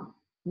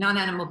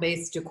 Non-animal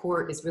based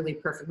decor is really a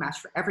perfect match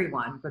for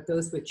everyone, but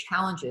those with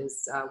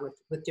challenges,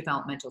 with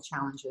developmental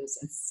challenges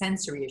and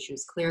sensory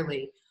issues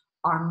clearly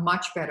are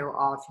much better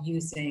off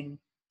using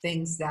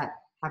things that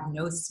have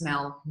no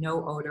smell,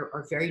 no odor,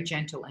 are very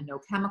gentle and no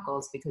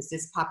chemicals, because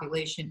this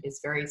population is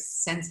very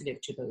sensitive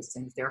to those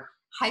things. They're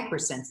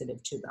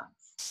hypersensitive to them.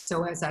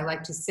 So as I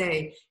like to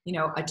say, you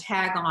know, a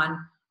tag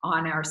on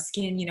our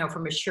skin, you know,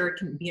 from a shirt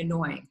can be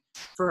annoying.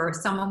 For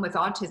someone with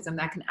autism,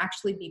 that can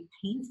actually be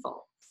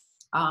painful.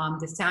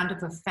 The sound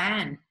of a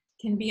fan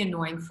can be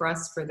annoying for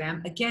us, for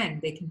them. Again,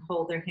 they can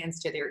hold their hands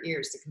to their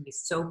ears. It can be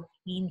so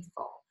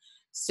painful.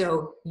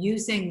 So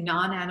using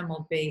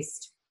non-animal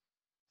based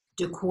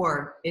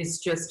decor is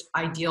just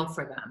ideal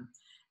for them.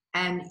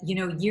 And, you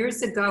know,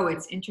 years ago,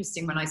 it's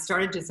interesting, when I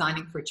started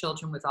designing for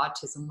children with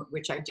autism,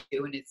 which I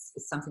do, and it's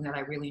something that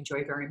I really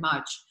enjoy very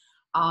much,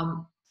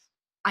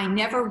 I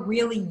never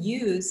really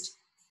used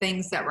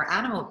things that were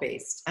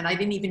animal-based, and I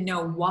didn't even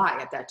know why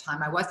at that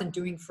time. I wasn't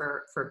doing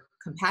for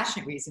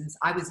compassionate reasons.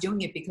 I was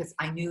doing it because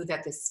I knew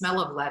that the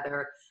smell of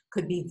leather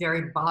could be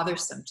very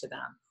bothersome to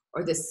them,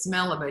 or the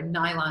smell of a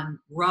nylon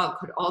rug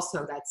could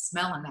also, that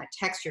smell and that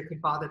texture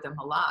could bother them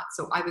a lot.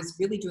 So I was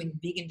really doing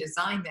vegan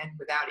design then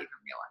without even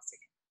realizing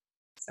it.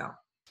 So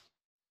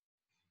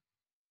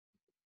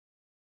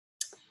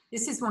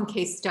this is one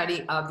case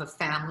study of a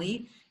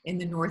family in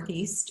the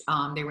Northeast.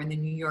 They were in the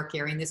New York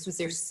area, and this was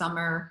their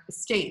summer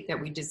estate that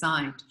we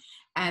designed.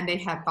 And they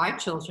had 5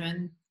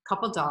 children, a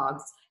couple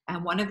dogs,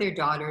 and one of their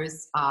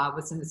daughters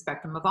was in the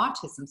spectrum of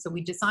autism. So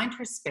we designed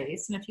her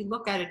space, and if you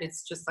look at it,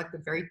 it's just like a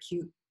very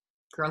cute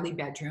girly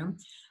bedroom.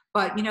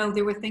 But, you know,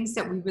 there were things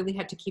that we really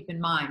had to keep in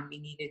mind. We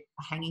needed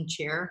a hanging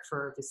chair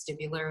for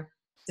vestibular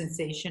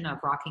sensation of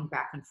rocking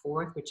back and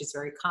forth, which is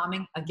very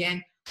calming.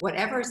 Again,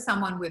 whatever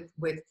someone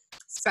with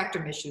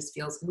spectrum issues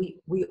feels,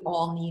 we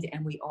all need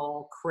and we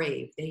all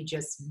crave. They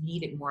just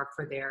need it more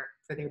for their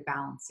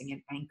balancing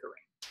and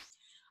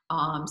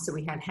anchoring. So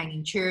we had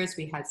hanging chairs,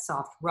 we had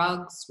soft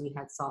rugs, we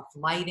had soft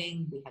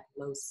lighting, we had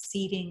low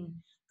seating.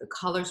 The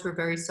colors were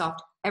very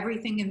soft.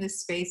 Everything in this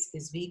space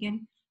is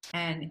vegan.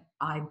 And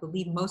I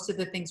believe most of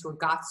the things were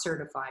GOTS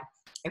certified.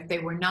 If they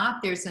were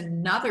not, there's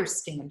another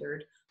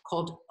standard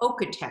called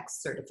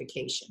OEKO-TEX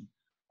certification.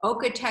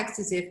 OEKO-TEX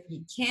is if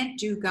you can't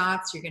do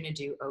GOTS, you're going to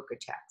do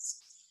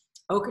OEKO-TEX.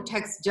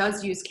 OEKO-TEX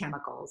does use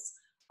chemicals,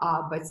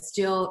 but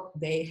still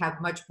they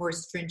have much more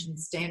stringent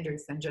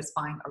standards than just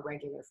buying a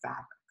regular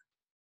fabric.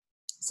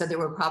 So there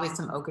were probably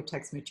some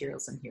OEKO-TEX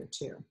materials in here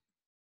too.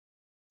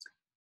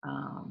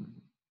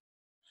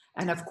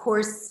 And of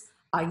course,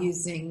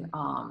 using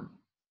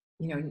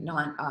you know,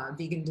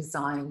 non-vegan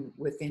design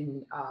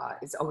within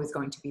is always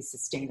going to be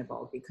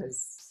sustainable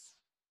because,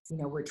 you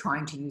know, we're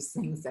trying to use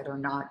things that are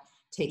not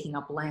taking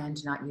up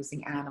land, not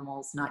using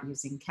animals, not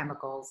using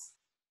chemicals.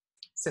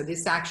 So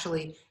this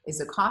actually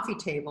is a coffee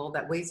table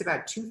that weighs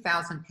about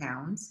 2,000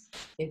 pounds.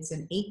 It's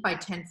an 8 by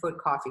 10 foot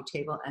coffee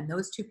table. And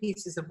those two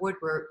pieces of wood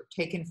were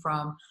taken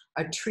from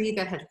a tree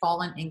that had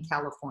fallen in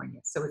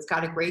California. So it's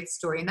got a great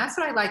story. And that's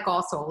what I like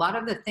also. A lot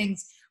of the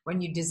things when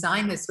you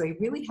design this way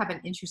really have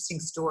an interesting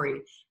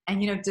story.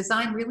 And, you know,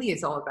 design really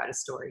is all about a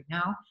story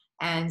now.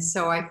 And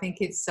so I think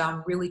it's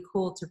really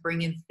cool to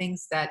bring in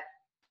things that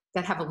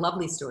have a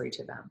lovely story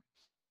to them.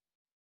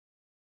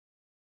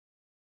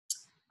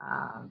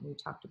 We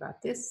talked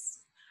about this.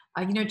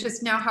 You know,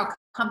 just now how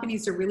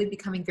companies are really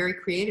becoming very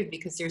creative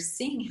because they're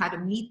seeing how to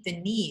meet the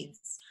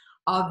needs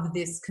of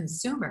this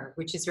consumer,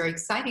 which is very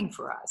exciting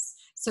for us.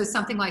 So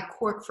something like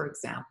cork, for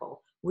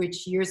example,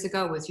 which years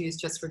ago was used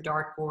just for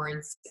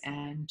dartboards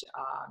and,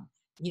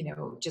 you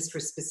know, just for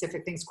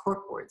specific things,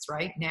 cork boards,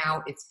 right?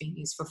 Now it's being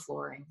used for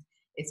flooring.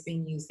 It's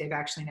being used, they've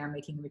actually now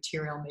making a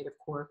material made of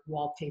cork,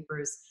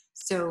 wallpapers.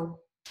 So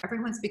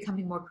everyone's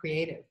becoming more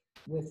creative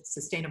with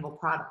sustainable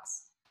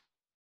products.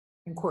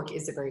 And cork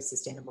is a very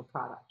sustainable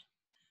product.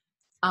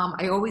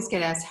 I always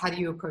get asked, how do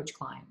you approach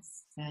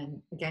clients?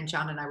 And again,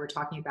 John and I were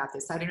talking about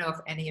this. I don't know if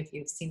any of you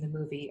have seen the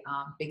movie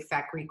Big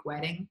Fat Greek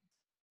Wedding,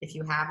 if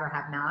you have or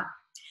have not.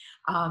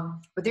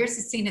 But there's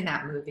a scene in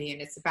that movie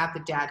and it's about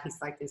the dad. He's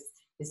like this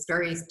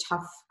very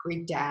tough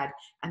Greek dad,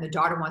 and the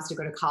daughter wants to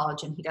go to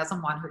college and he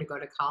doesn't want her to go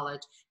to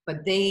college,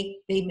 but they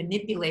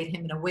manipulate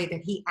him in a way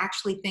that he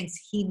actually thinks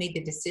he made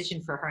the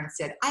decision for her and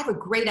said, I have a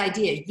great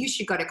idea, you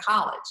should go to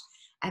college.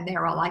 And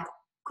they're all like,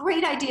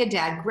 great idea,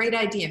 Dad, great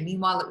idea.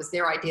 Meanwhile, it was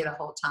their idea the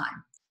whole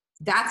time.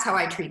 That's how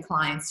I treat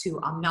clients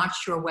who I'm not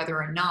sure whether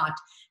or not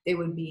they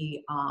would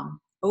be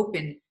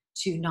open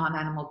to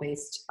non-animal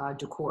based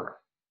decor.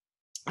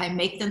 I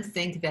make them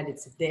think that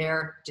it's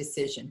their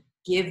decision.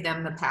 Give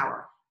them the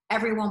power.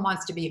 Everyone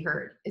wants to be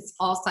heard. It's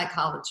all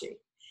psychology.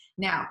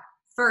 Now,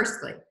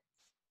 firstly,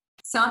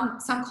 some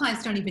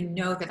clients don't even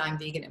know that I'm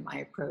vegan in my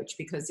approach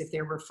because if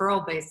they're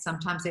referral based,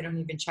 sometimes they don't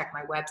even check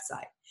my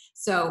website.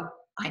 So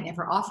I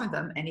never offer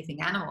them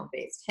anything animal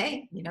based.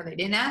 Hey, you know, they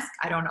didn't ask,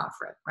 I don't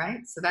offer it,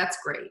 right? So that's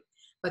great.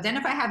 But then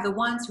if I have the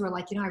ones who are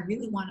like, you know, I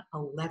really want a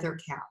leather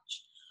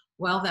couch.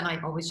 Well, then I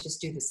always just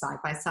do the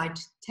side-by-side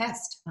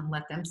test and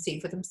let them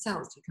see for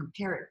themselves. You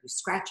compare it, you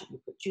scratch it,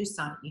 you put juice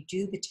on it, you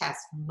do the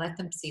test and let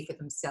them see for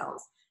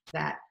themselves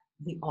that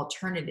the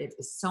alternative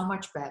is so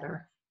much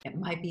better. It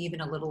might be even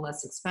a little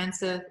less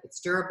expensive, it's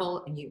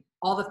durable, and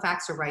all the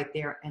facts are right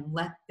there, and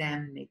let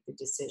them make the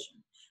decision.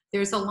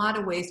 There's a lot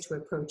of ways to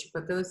approach it,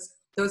 but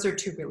those are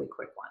two really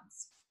quick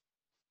ones.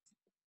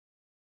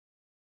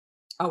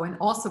 Oh, and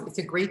also it's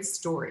a great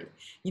story.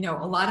 You know,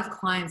 a lot of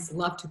clients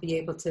love to be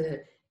able to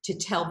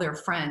tell their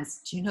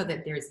friends, do you know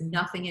that there's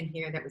nothing in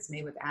here that was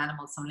made with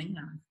animals? So, you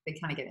know, they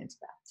kind of get into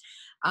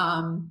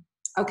that.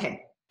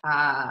 Okay,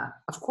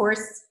 of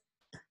course,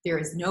 there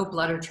is no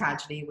blood or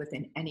tragedy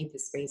within any of the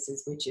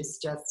spaces, which is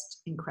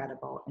just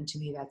incredible. And to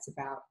me, that's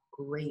about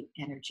great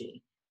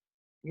energy.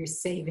 You're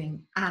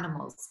saving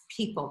animals,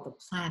 people, the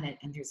planet,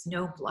 and there's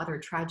no blood or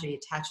tragedy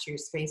attached to your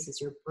spaces.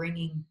 You're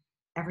bringing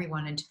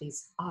everyone into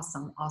these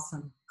awesome,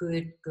 awesome,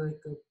 good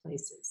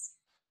places.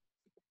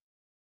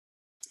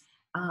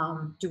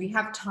 Do we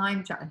have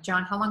time,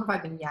 John? How long have I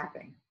been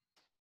yapping?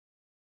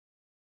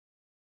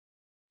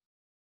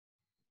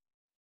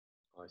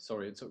 Oh,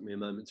 sorry, it took me a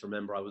moment to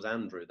remember I was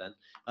Andrew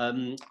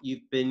then.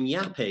 You've been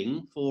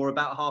yapping for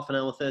about half an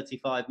hour,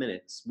 35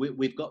 minutes.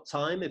 We've got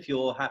time if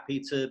you're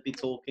happy to be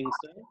talking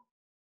still.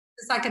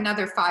 It's like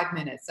another 5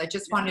 minutes. I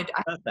just wanted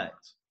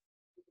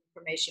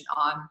information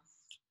on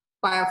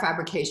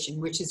biofabrication,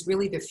 which is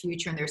really the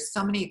future. And there's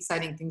so many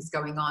exciting things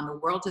going on. The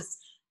world is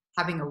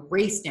having a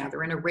race now.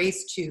 They're in a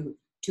race to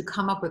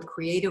come up with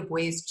creative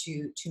ways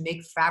to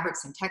make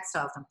fabrics and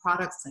textiles and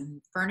products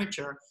and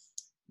furniture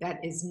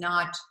that is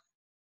not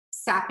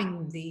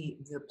sapping the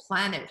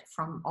planet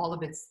from all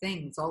of its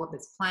things, all of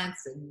its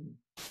plants and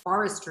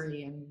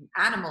forestry and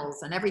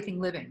animals and everything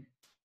living.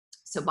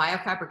 So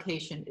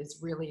biofabrication is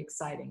really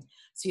exciting.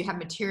 So you have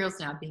materials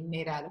now being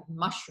made out of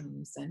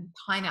mushrooms and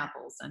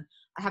pineapples. And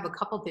I have a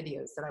couple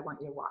videos that I want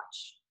you to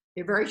watch.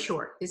 They're very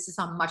short. This is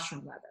on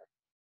mushroom leather.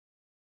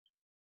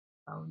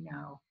 Oh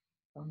no,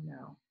 oh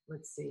no.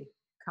 Let's see.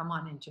 Come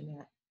on,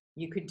 internet.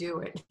 You could do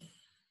it.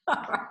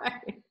 All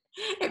right.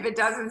 If it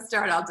doesn't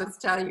start, I'll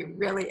just tell you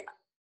really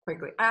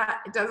quickly.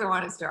 It doesn't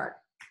want to start.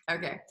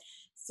 Okay.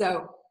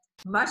 So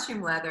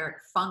mushroom leather,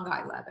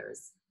 fungi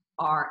leathers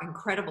are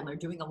incredible. They're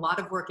doing a lot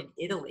of work in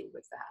Italy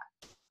with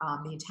that.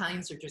 The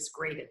Italians are just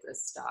great at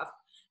this stuff.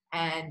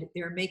 And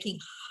they're making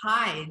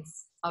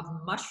hides of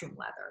mushroom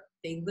leather.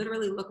 They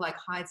literally look like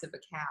hides of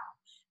a cow.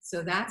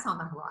 So that's on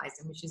the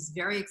horizon, which is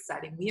very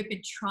exciting. We have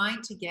been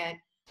trying to get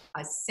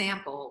a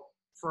sample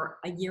for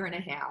a year and a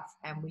half,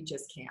 and we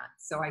just can't.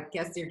 So I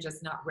guess they're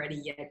just not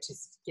ready yet to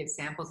give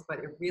samples, but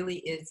it really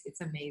is,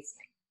 it's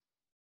amazing.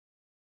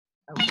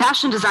 Okay.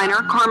 Fashion designer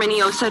Carmen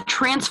Iosa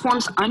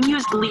transforms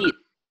unused leaves.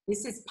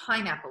 This is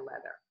pineapple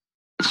leather.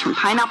 From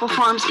pineapple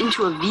farms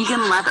into a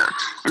vegan leather.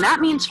 And that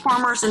means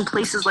farmers in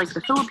places like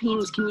the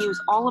Philippines can use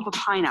all of a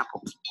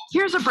pineapple.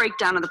 Here's a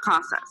breakdown of the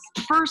process.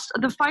 First,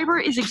 the fiber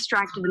is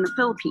extracted in the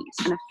Philippines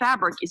and a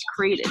fabric is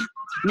created.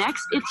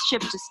 Next, it's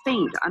shipped to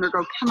Spain to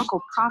undergo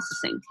chemical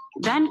processing.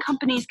 Then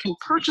companies can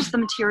purchase the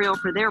material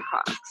for their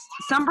products.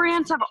 Some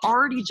brands have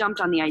already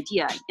jumped on the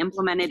idea and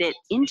implemented it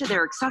into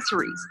their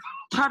accessories.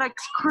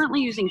 Products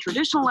currently using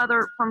traditional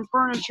leather, from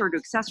furniture to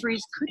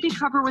accessories, could be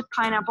covered with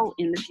pineapple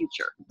in the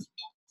future.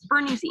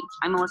 Burn Easy,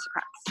 I'm Melissa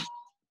Kratz.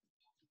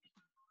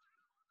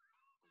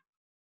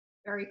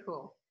 Very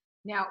cool.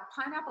 Now,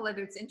 pineapple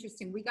leather, it's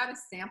interesting. We got a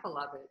sample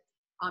of it.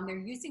 They're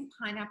using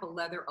pineapple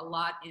leather a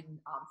lot in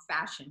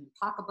fashion,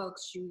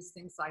 pocketbooks, shoes,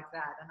 things like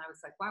that. And I was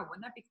like, wow,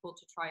 wouldn't that be cool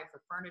to try it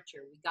for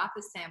furniture? We got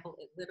the sample.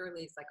 It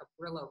literally is like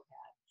a Brillo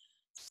pad.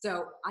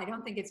 So I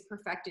don't think it's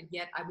perfected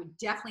yet. I would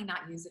definitely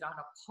not use it on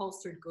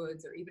upholstered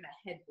goods or even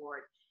a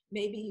headboard.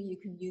 Maybe you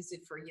can use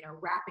it for, you know,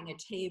 wrapping a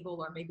table,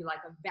 or maybe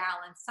like a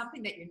valance,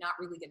 something that you're not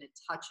really going to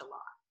touch a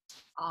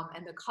lot.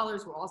 And the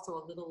colors were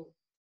also a little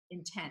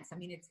intense. I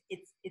mean,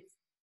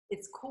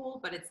 it's cool,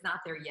 but it's not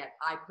there yet,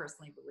 I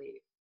personally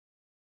believe.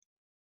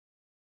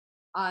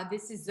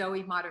 This is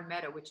Zoe Modern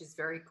Meadow, which is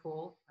very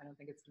cool. I don't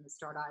think it's going to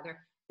start either.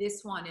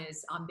 This one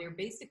is, they're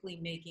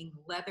basically making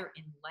leather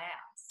in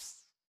labs.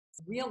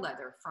 Real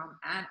leather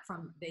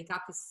from they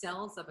got the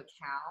cells of a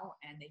cow,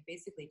 and they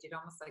basically did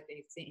almost like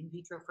they say in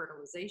vitro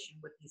fertilization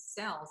with these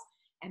cells,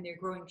 and they're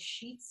growing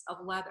sheets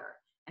of leather.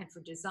 And for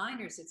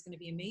designers, it's going to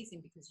be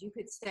amazing, because you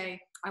could say,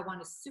 I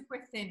want a super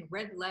thin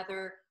red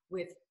leather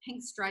with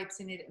pink stripes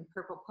in it and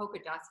purple polka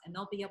dots, and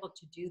they'll be able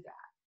to do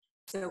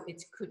that. So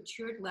it's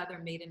coutured leather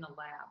made in a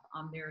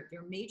lab.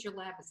 Their major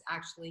lab is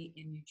actually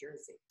in New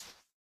Jersey.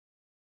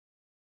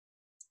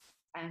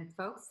 And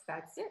folks,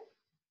 that's it.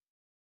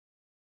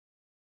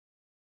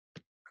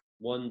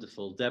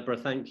 Wonderful. Deborah,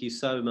 thank you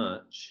so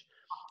much.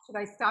 Should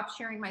I stop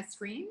sharing my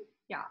screen?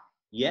 Yeah.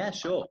 Yeah,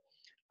 sure.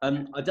 I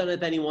don't know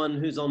if anyone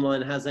who's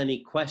online has any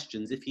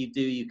questions. If you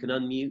do, you can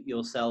unmute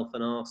yourself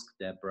and ask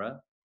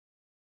Deborah.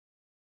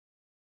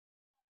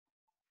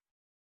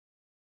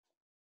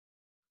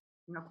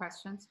 No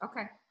questions?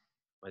 Okay.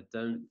 I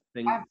don't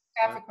think. I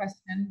have a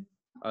question.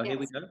 Oh, yes. Here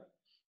we go.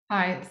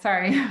 Hi,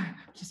 sorry,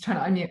 just trying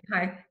to unmute.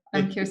 Hi,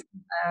 I'm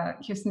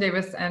Kirsten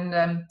Davis, and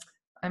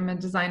I'm a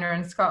designer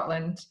in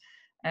Scotland.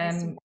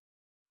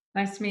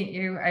 Nice to meet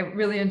you. I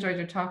really enjoyed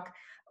your talk.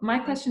 My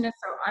question is,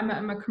 so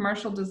I'm a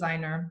commercial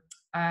designer,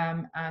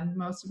 and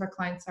most of our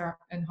clients are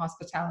in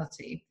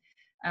hospitality.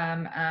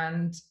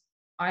 And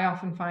I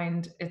often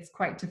find it's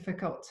quite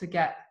difficult to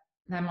get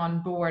them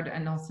on board,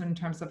 and also in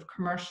terms of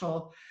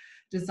commercial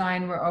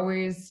design, we're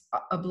always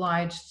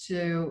obliged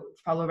to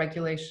follow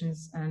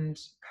regulations and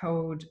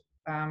code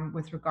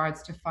with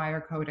regards to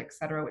fire code,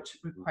 etc., which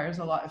requires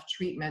a lot of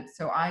treatment.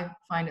 So I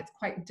find it's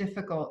quite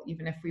difficult,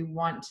 even if we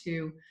want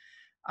to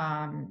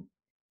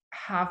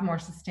have more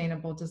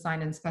sustainable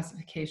design and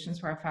specifications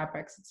for our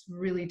fabrics. It's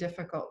really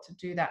difficult to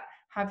do that.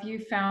 Have you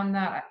found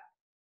that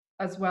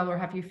as well, or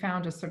have you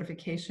found a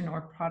certification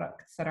or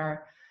products that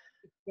are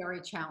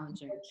very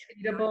challenging,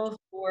 treatable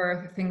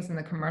for things in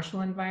the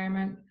commercial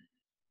environment?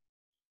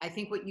 I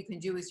think what you can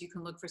do is you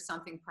can look for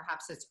something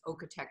perhaps that's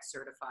Okotex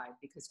certified,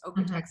 because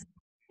Okotex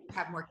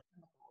have more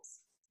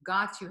chemicals.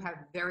 GOTS, you have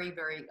very,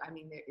 I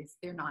mean,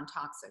 they're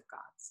non-toxic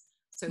GOTS.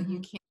 So you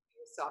can't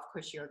use soft,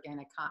 cushy,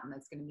 organic cotton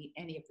that's going to meet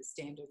any of the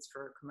standards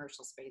for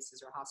commercial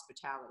spaces or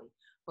hospitality.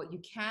 But you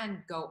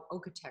can go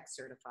Okotex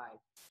certified.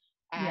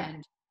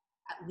 And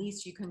at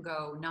least you can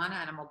go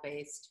non-animal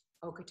based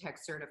Okotex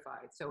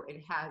certified. So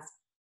it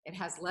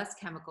has less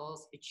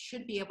chemicals. It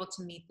should be able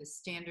to meet the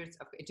standards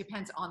of, it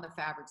depends on the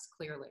fabrics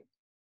clearly.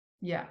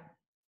 Yeah.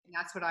 And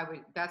that's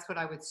what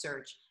I would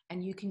search.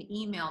 And you can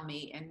email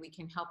me and we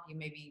can help you,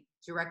 maybe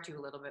direct you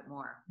a little bit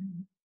more.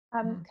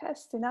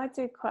 Kirsten, I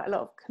do quite a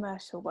lot of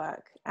commercial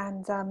work,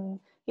 and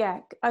yeah,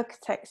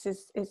 Okotex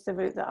is the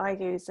route that I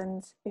use,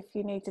 and if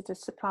you needed a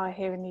supplier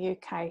here in the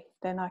UK,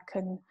 then I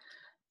can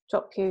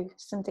drop you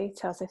some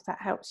details if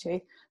that helps you.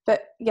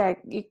 But yeah,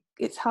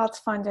 it's hard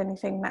to find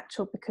anything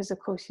natural because of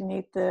course you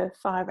need the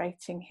fire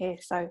rating here,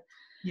 so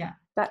yeah,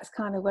 that's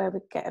kind of where we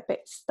get a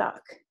bit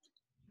stuck.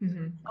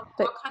 Mm-hmm.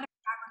 But what kind of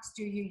fabrics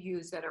do you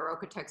use that are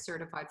Okotex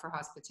certified for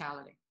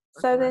hospitality?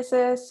 So there's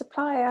a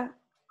supplier.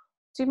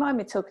 Do you mind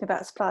me talking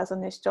about suppliers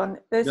on this, John?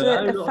 There's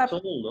not at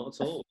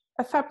all.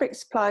 A fabric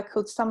supplier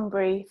called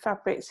Sunbury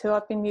Fabrics, who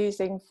I've been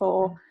using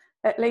for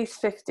at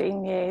least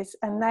 15 years,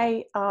 and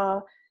they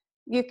are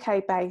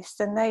UK based,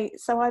 and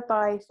so I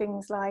buy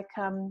things like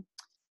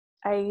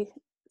a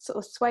sort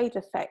of suede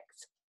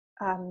effect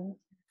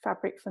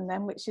fabric from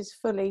them, which is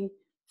fully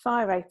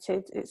fire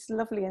rated. It's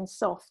lovely and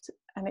soft,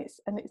 and it's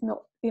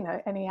not, you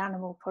know, any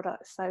animal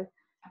products. So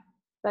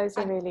those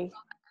are really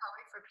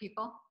for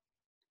people.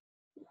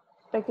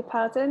 Beg your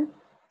pardon?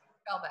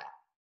 Spell that.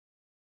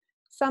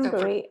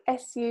 Sunbury,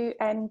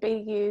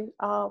 Sunbury,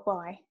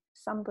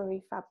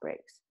 Sunbury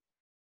Fabrics.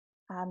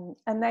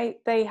 And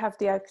they have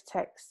the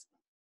Okotex.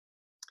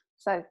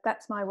 So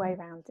that's my way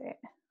around it.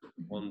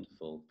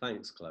 Wonderful.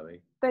 Thanks,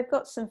 Chloe. They've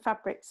got some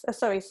fabrics,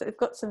 so they've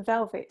got some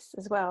velvets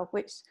as well,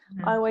 which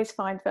I always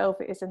find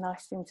velvet is a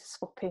nice thing to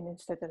swap in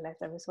instead of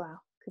leather as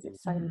well, because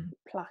it's so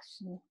plush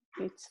and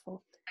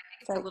beautiful. I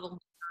think it's a little more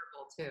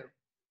durable too.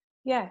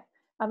 Yeah.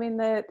 I mean,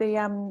 the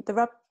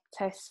rub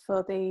test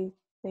for the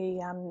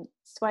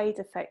suede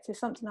effect is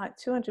something like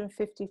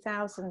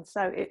 250,000,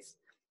 so it's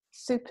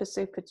super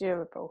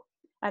durable,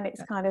 and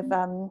it's kind of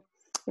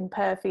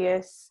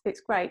impervious.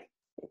 It's great.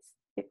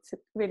 It's a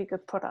really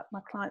good product.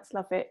 My clients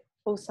love it.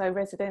 Also,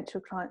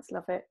 residential clients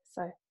love it.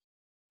 So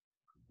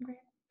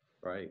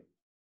great.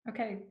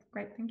 Okay,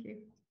 great. Thank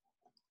you.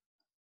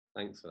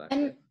 Thanks for that.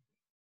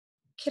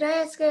 Could I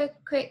ask a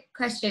quick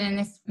question? And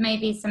this may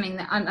be something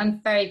that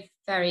I'm very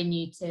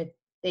new to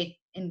the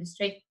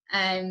industry.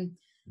 I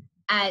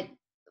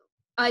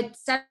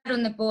sat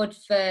on the board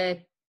for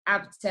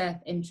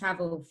ABTA in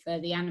travel for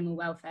the animal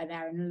welfare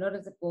there, and a lot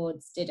of the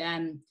boards did,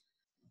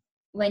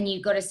 when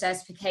you got a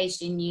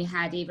certification, you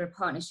had either a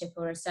partnership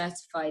or a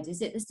certified.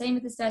 Is it the same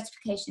with the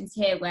certifications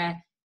here,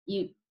 where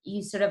you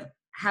sort of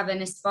have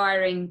an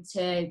aspiring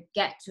to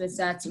get to a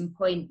certain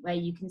point where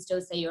you can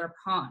still say you're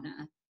a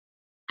partner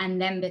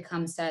and then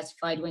become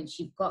certified once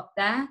you've got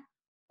there?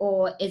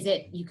 Or is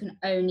it you can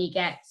only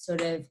get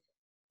sort of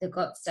the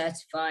GOT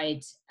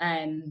certified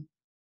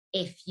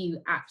if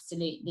you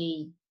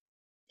absolutely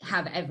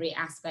have every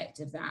aspect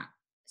of that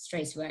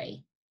straight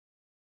away?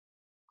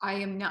 I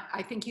am not.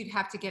 I think you'd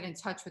have to get in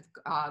touch with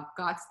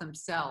GOTS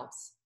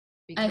themselves,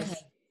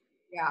 because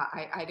yeah,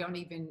 I don't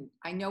even.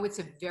 I know it's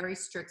a very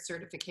strict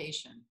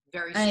certification.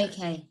 Very strict.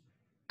 Okay.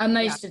 Are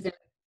most of them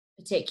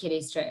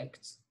particularly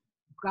strict?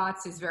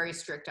 GOTS is very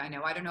strict. I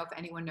know. I don't know if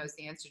anyone knows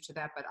the answer to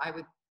that, but I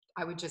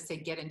would just say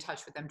get in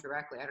touch with them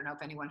directly. I don't know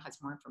if anyone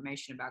has more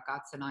information about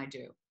GOTS than I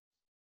do.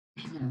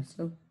 No,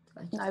 so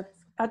no,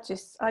 I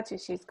just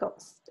use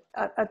GOTS.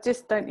 I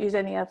just don't use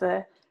any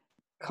other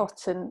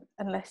cotton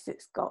unless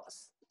it's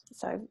GOTS.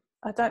 So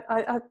I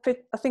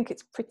think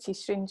it's pretty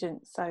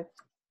stringent. So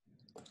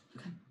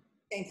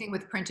same thing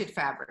with printed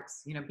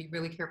fabrics. You know, be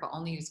really careful.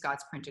 Only use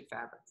GOTS printed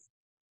fabrics,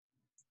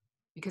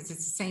 because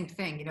it's the same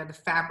thing. You know, the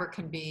fabric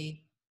can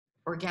be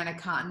organic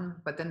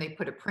cotton, but then they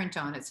put a print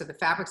on it, so the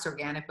fabric's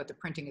organic, but the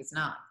printing is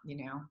not. You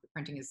know, the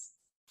printing is,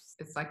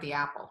 it's like the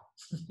apple.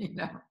 You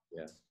know.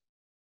 Yeah.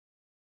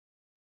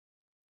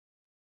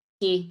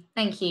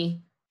 Thank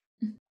you.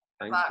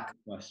 Thanks for the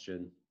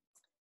question.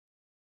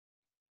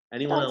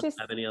 Anyone else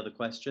have any other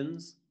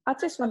questions? I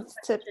just wanted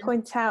to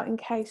point out, in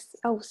case,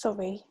 oh,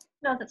 sorry.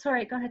 No, that's all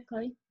right. Go ahead,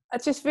 Chloe.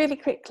 Just really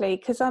quickly,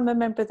 because I'm a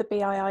member of the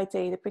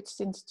BIID, the British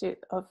Institute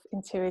of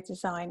Interior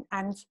Design,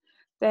 and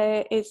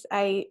there is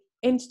a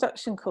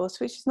introduction course,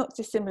 which is not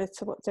dissimilar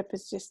to what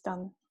Deborah's just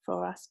done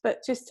for us,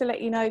 but just to let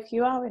you know, if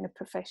you are in a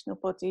professional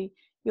body,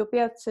 you'll be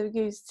able to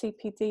use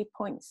CPD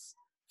points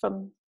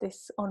from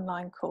this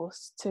online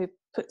course to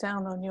put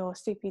down on your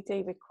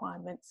CPD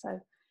requirements. So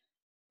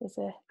there's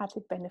an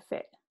added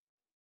benefit.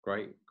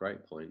 Great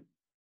point.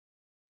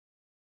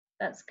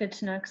 That's good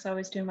to know, because I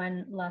always do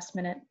mine last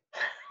minute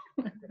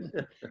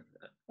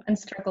and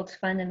struggle to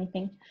find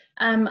anything.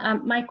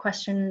 My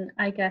question,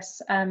 I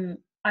guess,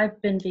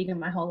 I've been vegan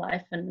my whole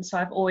life, and so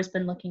I've always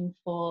been looking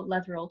for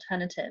leather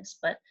alternatives,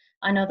 but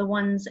I know the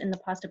ones in the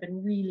past have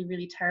been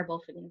really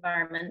terrible for the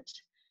environment.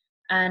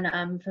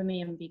 And for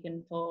me, I'm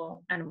vegan for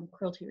animal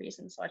cruelty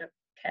reasons, so I don't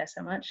care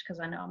so much,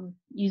 because I know I'm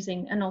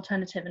using an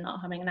alternative and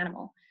not harming an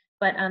animal.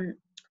 But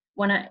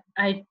when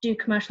I do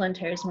commercial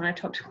interiors, when I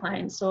talk to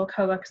clients or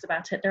co-workers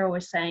about it, they're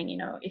always saying, you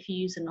know, if you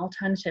use an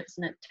alternative,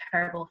 isn't it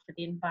terrible for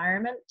the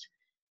environment?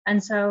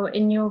 And so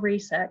in your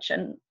research,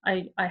 and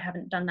I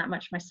haven't done that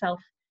much myself,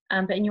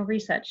 but in your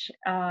research,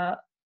 are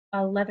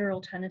leather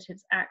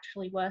alternatives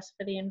actually worse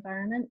for the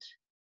environment?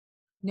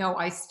 No,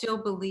 I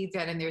still believe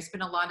that, and there's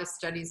been a lot of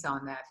studies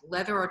on that.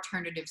 Leather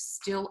alternatives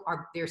still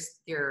are,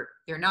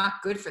 they're not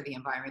good for the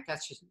environment,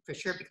 that's just for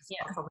sure, because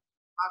of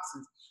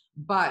toxins.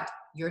 But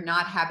you're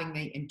not having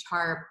the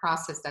entire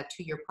process, that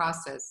 2-year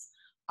process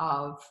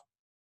of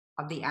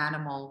the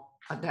animal,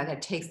 that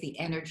it takes the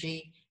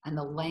energy and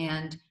the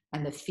land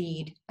and the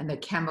feed and the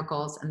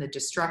chemicals and the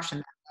destruction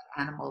that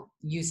that animal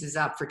uses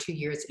up for 2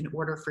 years in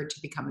order for it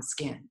to become a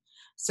skin.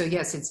 So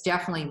yes, it's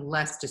definitely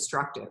less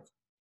destructive.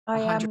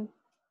 I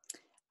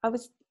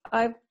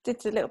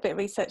did a little bit of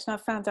research and I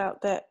found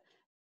out that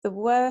the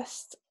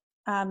worst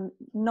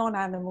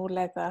non-animal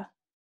leather,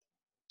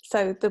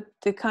 so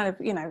the kind of,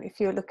 you know, if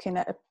you're looking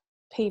at a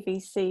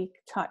PVC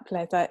type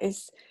leather,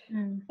 is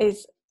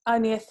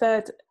only a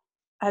third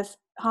as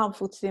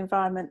harmful to the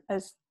environment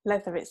as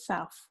leather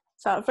itself.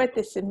 So I've read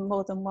this in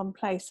more than one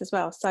place as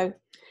well. So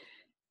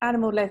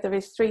animal leather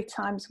is 3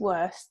 times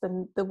worse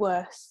than the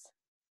worst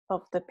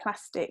of the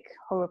plastic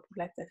horrible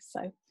leather.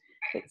 So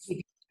that's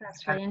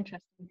really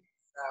interesting.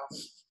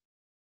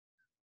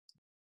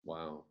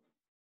 Wow.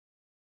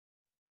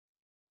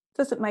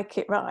 Doesn't make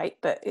it right,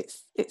 but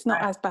it's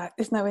not as bad.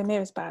 It's nowhere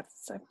near as bad.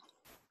 So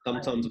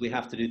sometimes we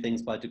have to do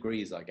things by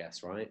degrees, I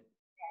guess, right?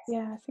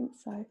 Yeah, I think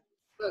so.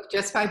 Look,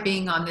 just by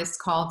being on this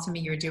call, to me,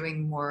 you're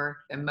doing more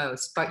than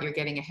most, but you're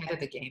getting ahead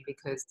of the game,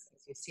 because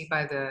as you see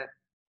by the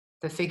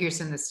figures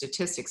and the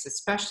statistics,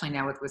 especially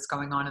now with what's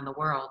going on in the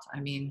world,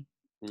 I mean,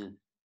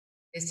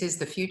 this is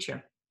the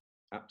future.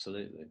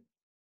 Absolutely.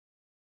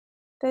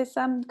 There's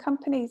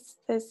companies,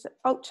 there's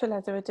Ultra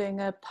Leather are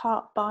doing a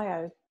part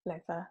bio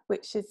leather,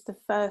 which is the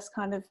first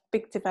kind of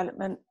big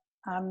development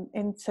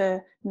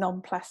into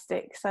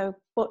non-plastic. So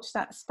watch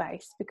that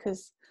space,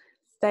 because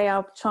they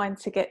are trying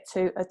to get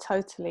to a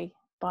totally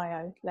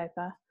bio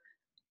leather.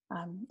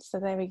 So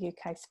they're a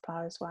UK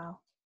supplier as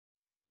well.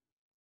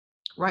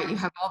 Right, you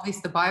have all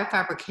these, the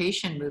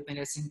biofabrication movement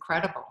is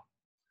incredible.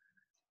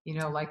 You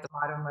know, like the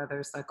modern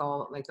leathers, like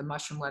the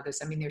mushroom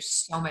leathers. I mean, there's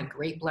so many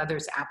grape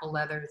leathers, apple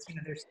leathers, you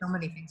know, there's so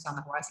many things on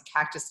the horizon.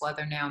 Cactus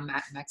leather now in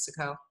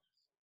Mexico.